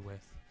brainwash you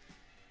with.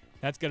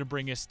 That's going to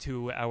bring us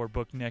to our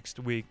book next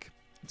week.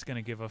 It's going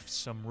to give us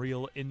some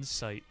real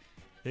insight.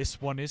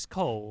 This one is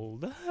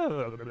called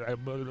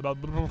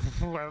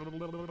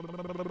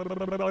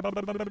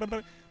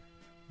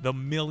The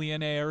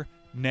Millionaire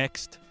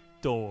Next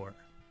Door.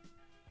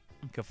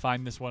 You can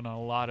find this one on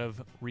a lot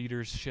of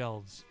readers'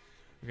 shelves.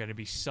 We're going to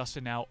be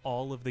sussing out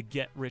all of the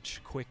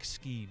get-rich-quick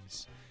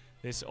schemes.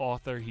 This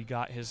author, he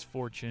got his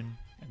fortune,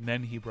 and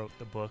then he wrote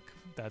the book.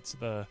 That's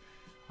the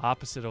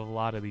opposite of a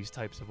lot of these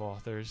types of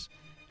authors.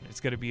 It's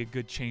going to be a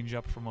good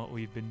change-up from what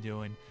we've been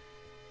doing.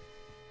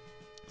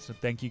 So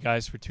thank you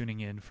guys for tuning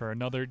in for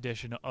another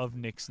edition of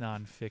Nick's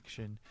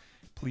Nonfiction.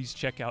 Please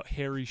check out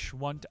Harry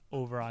Schwunt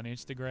over on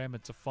Instagram.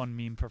 It's a fun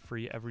meme for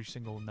free every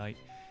single night.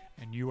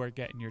 And you are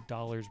getting your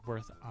dollar's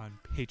worth on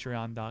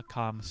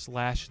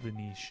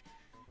patreon.com/theniche.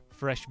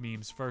 Fresh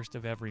memes first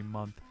of every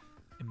month.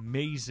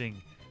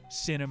 Amazing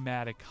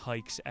cinematic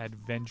hikes,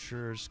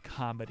 adventures,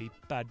 comedy,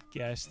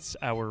 podcasts.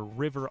 Our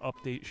river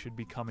update should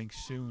be coming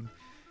soon.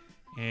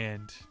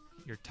 And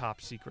your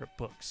top secret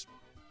books.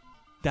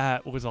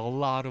 That was a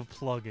lot of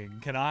plugging.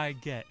 Can I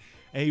get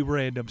a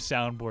random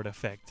soundboard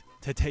effect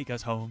to take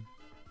us home?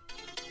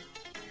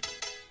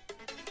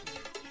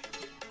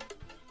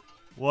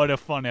 What a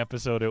fun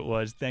episode it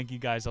was. Thank you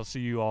guys. I'll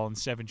see you all in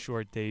 7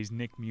 short days.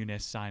 Nick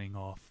Muniz signing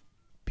off.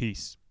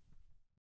 Peace.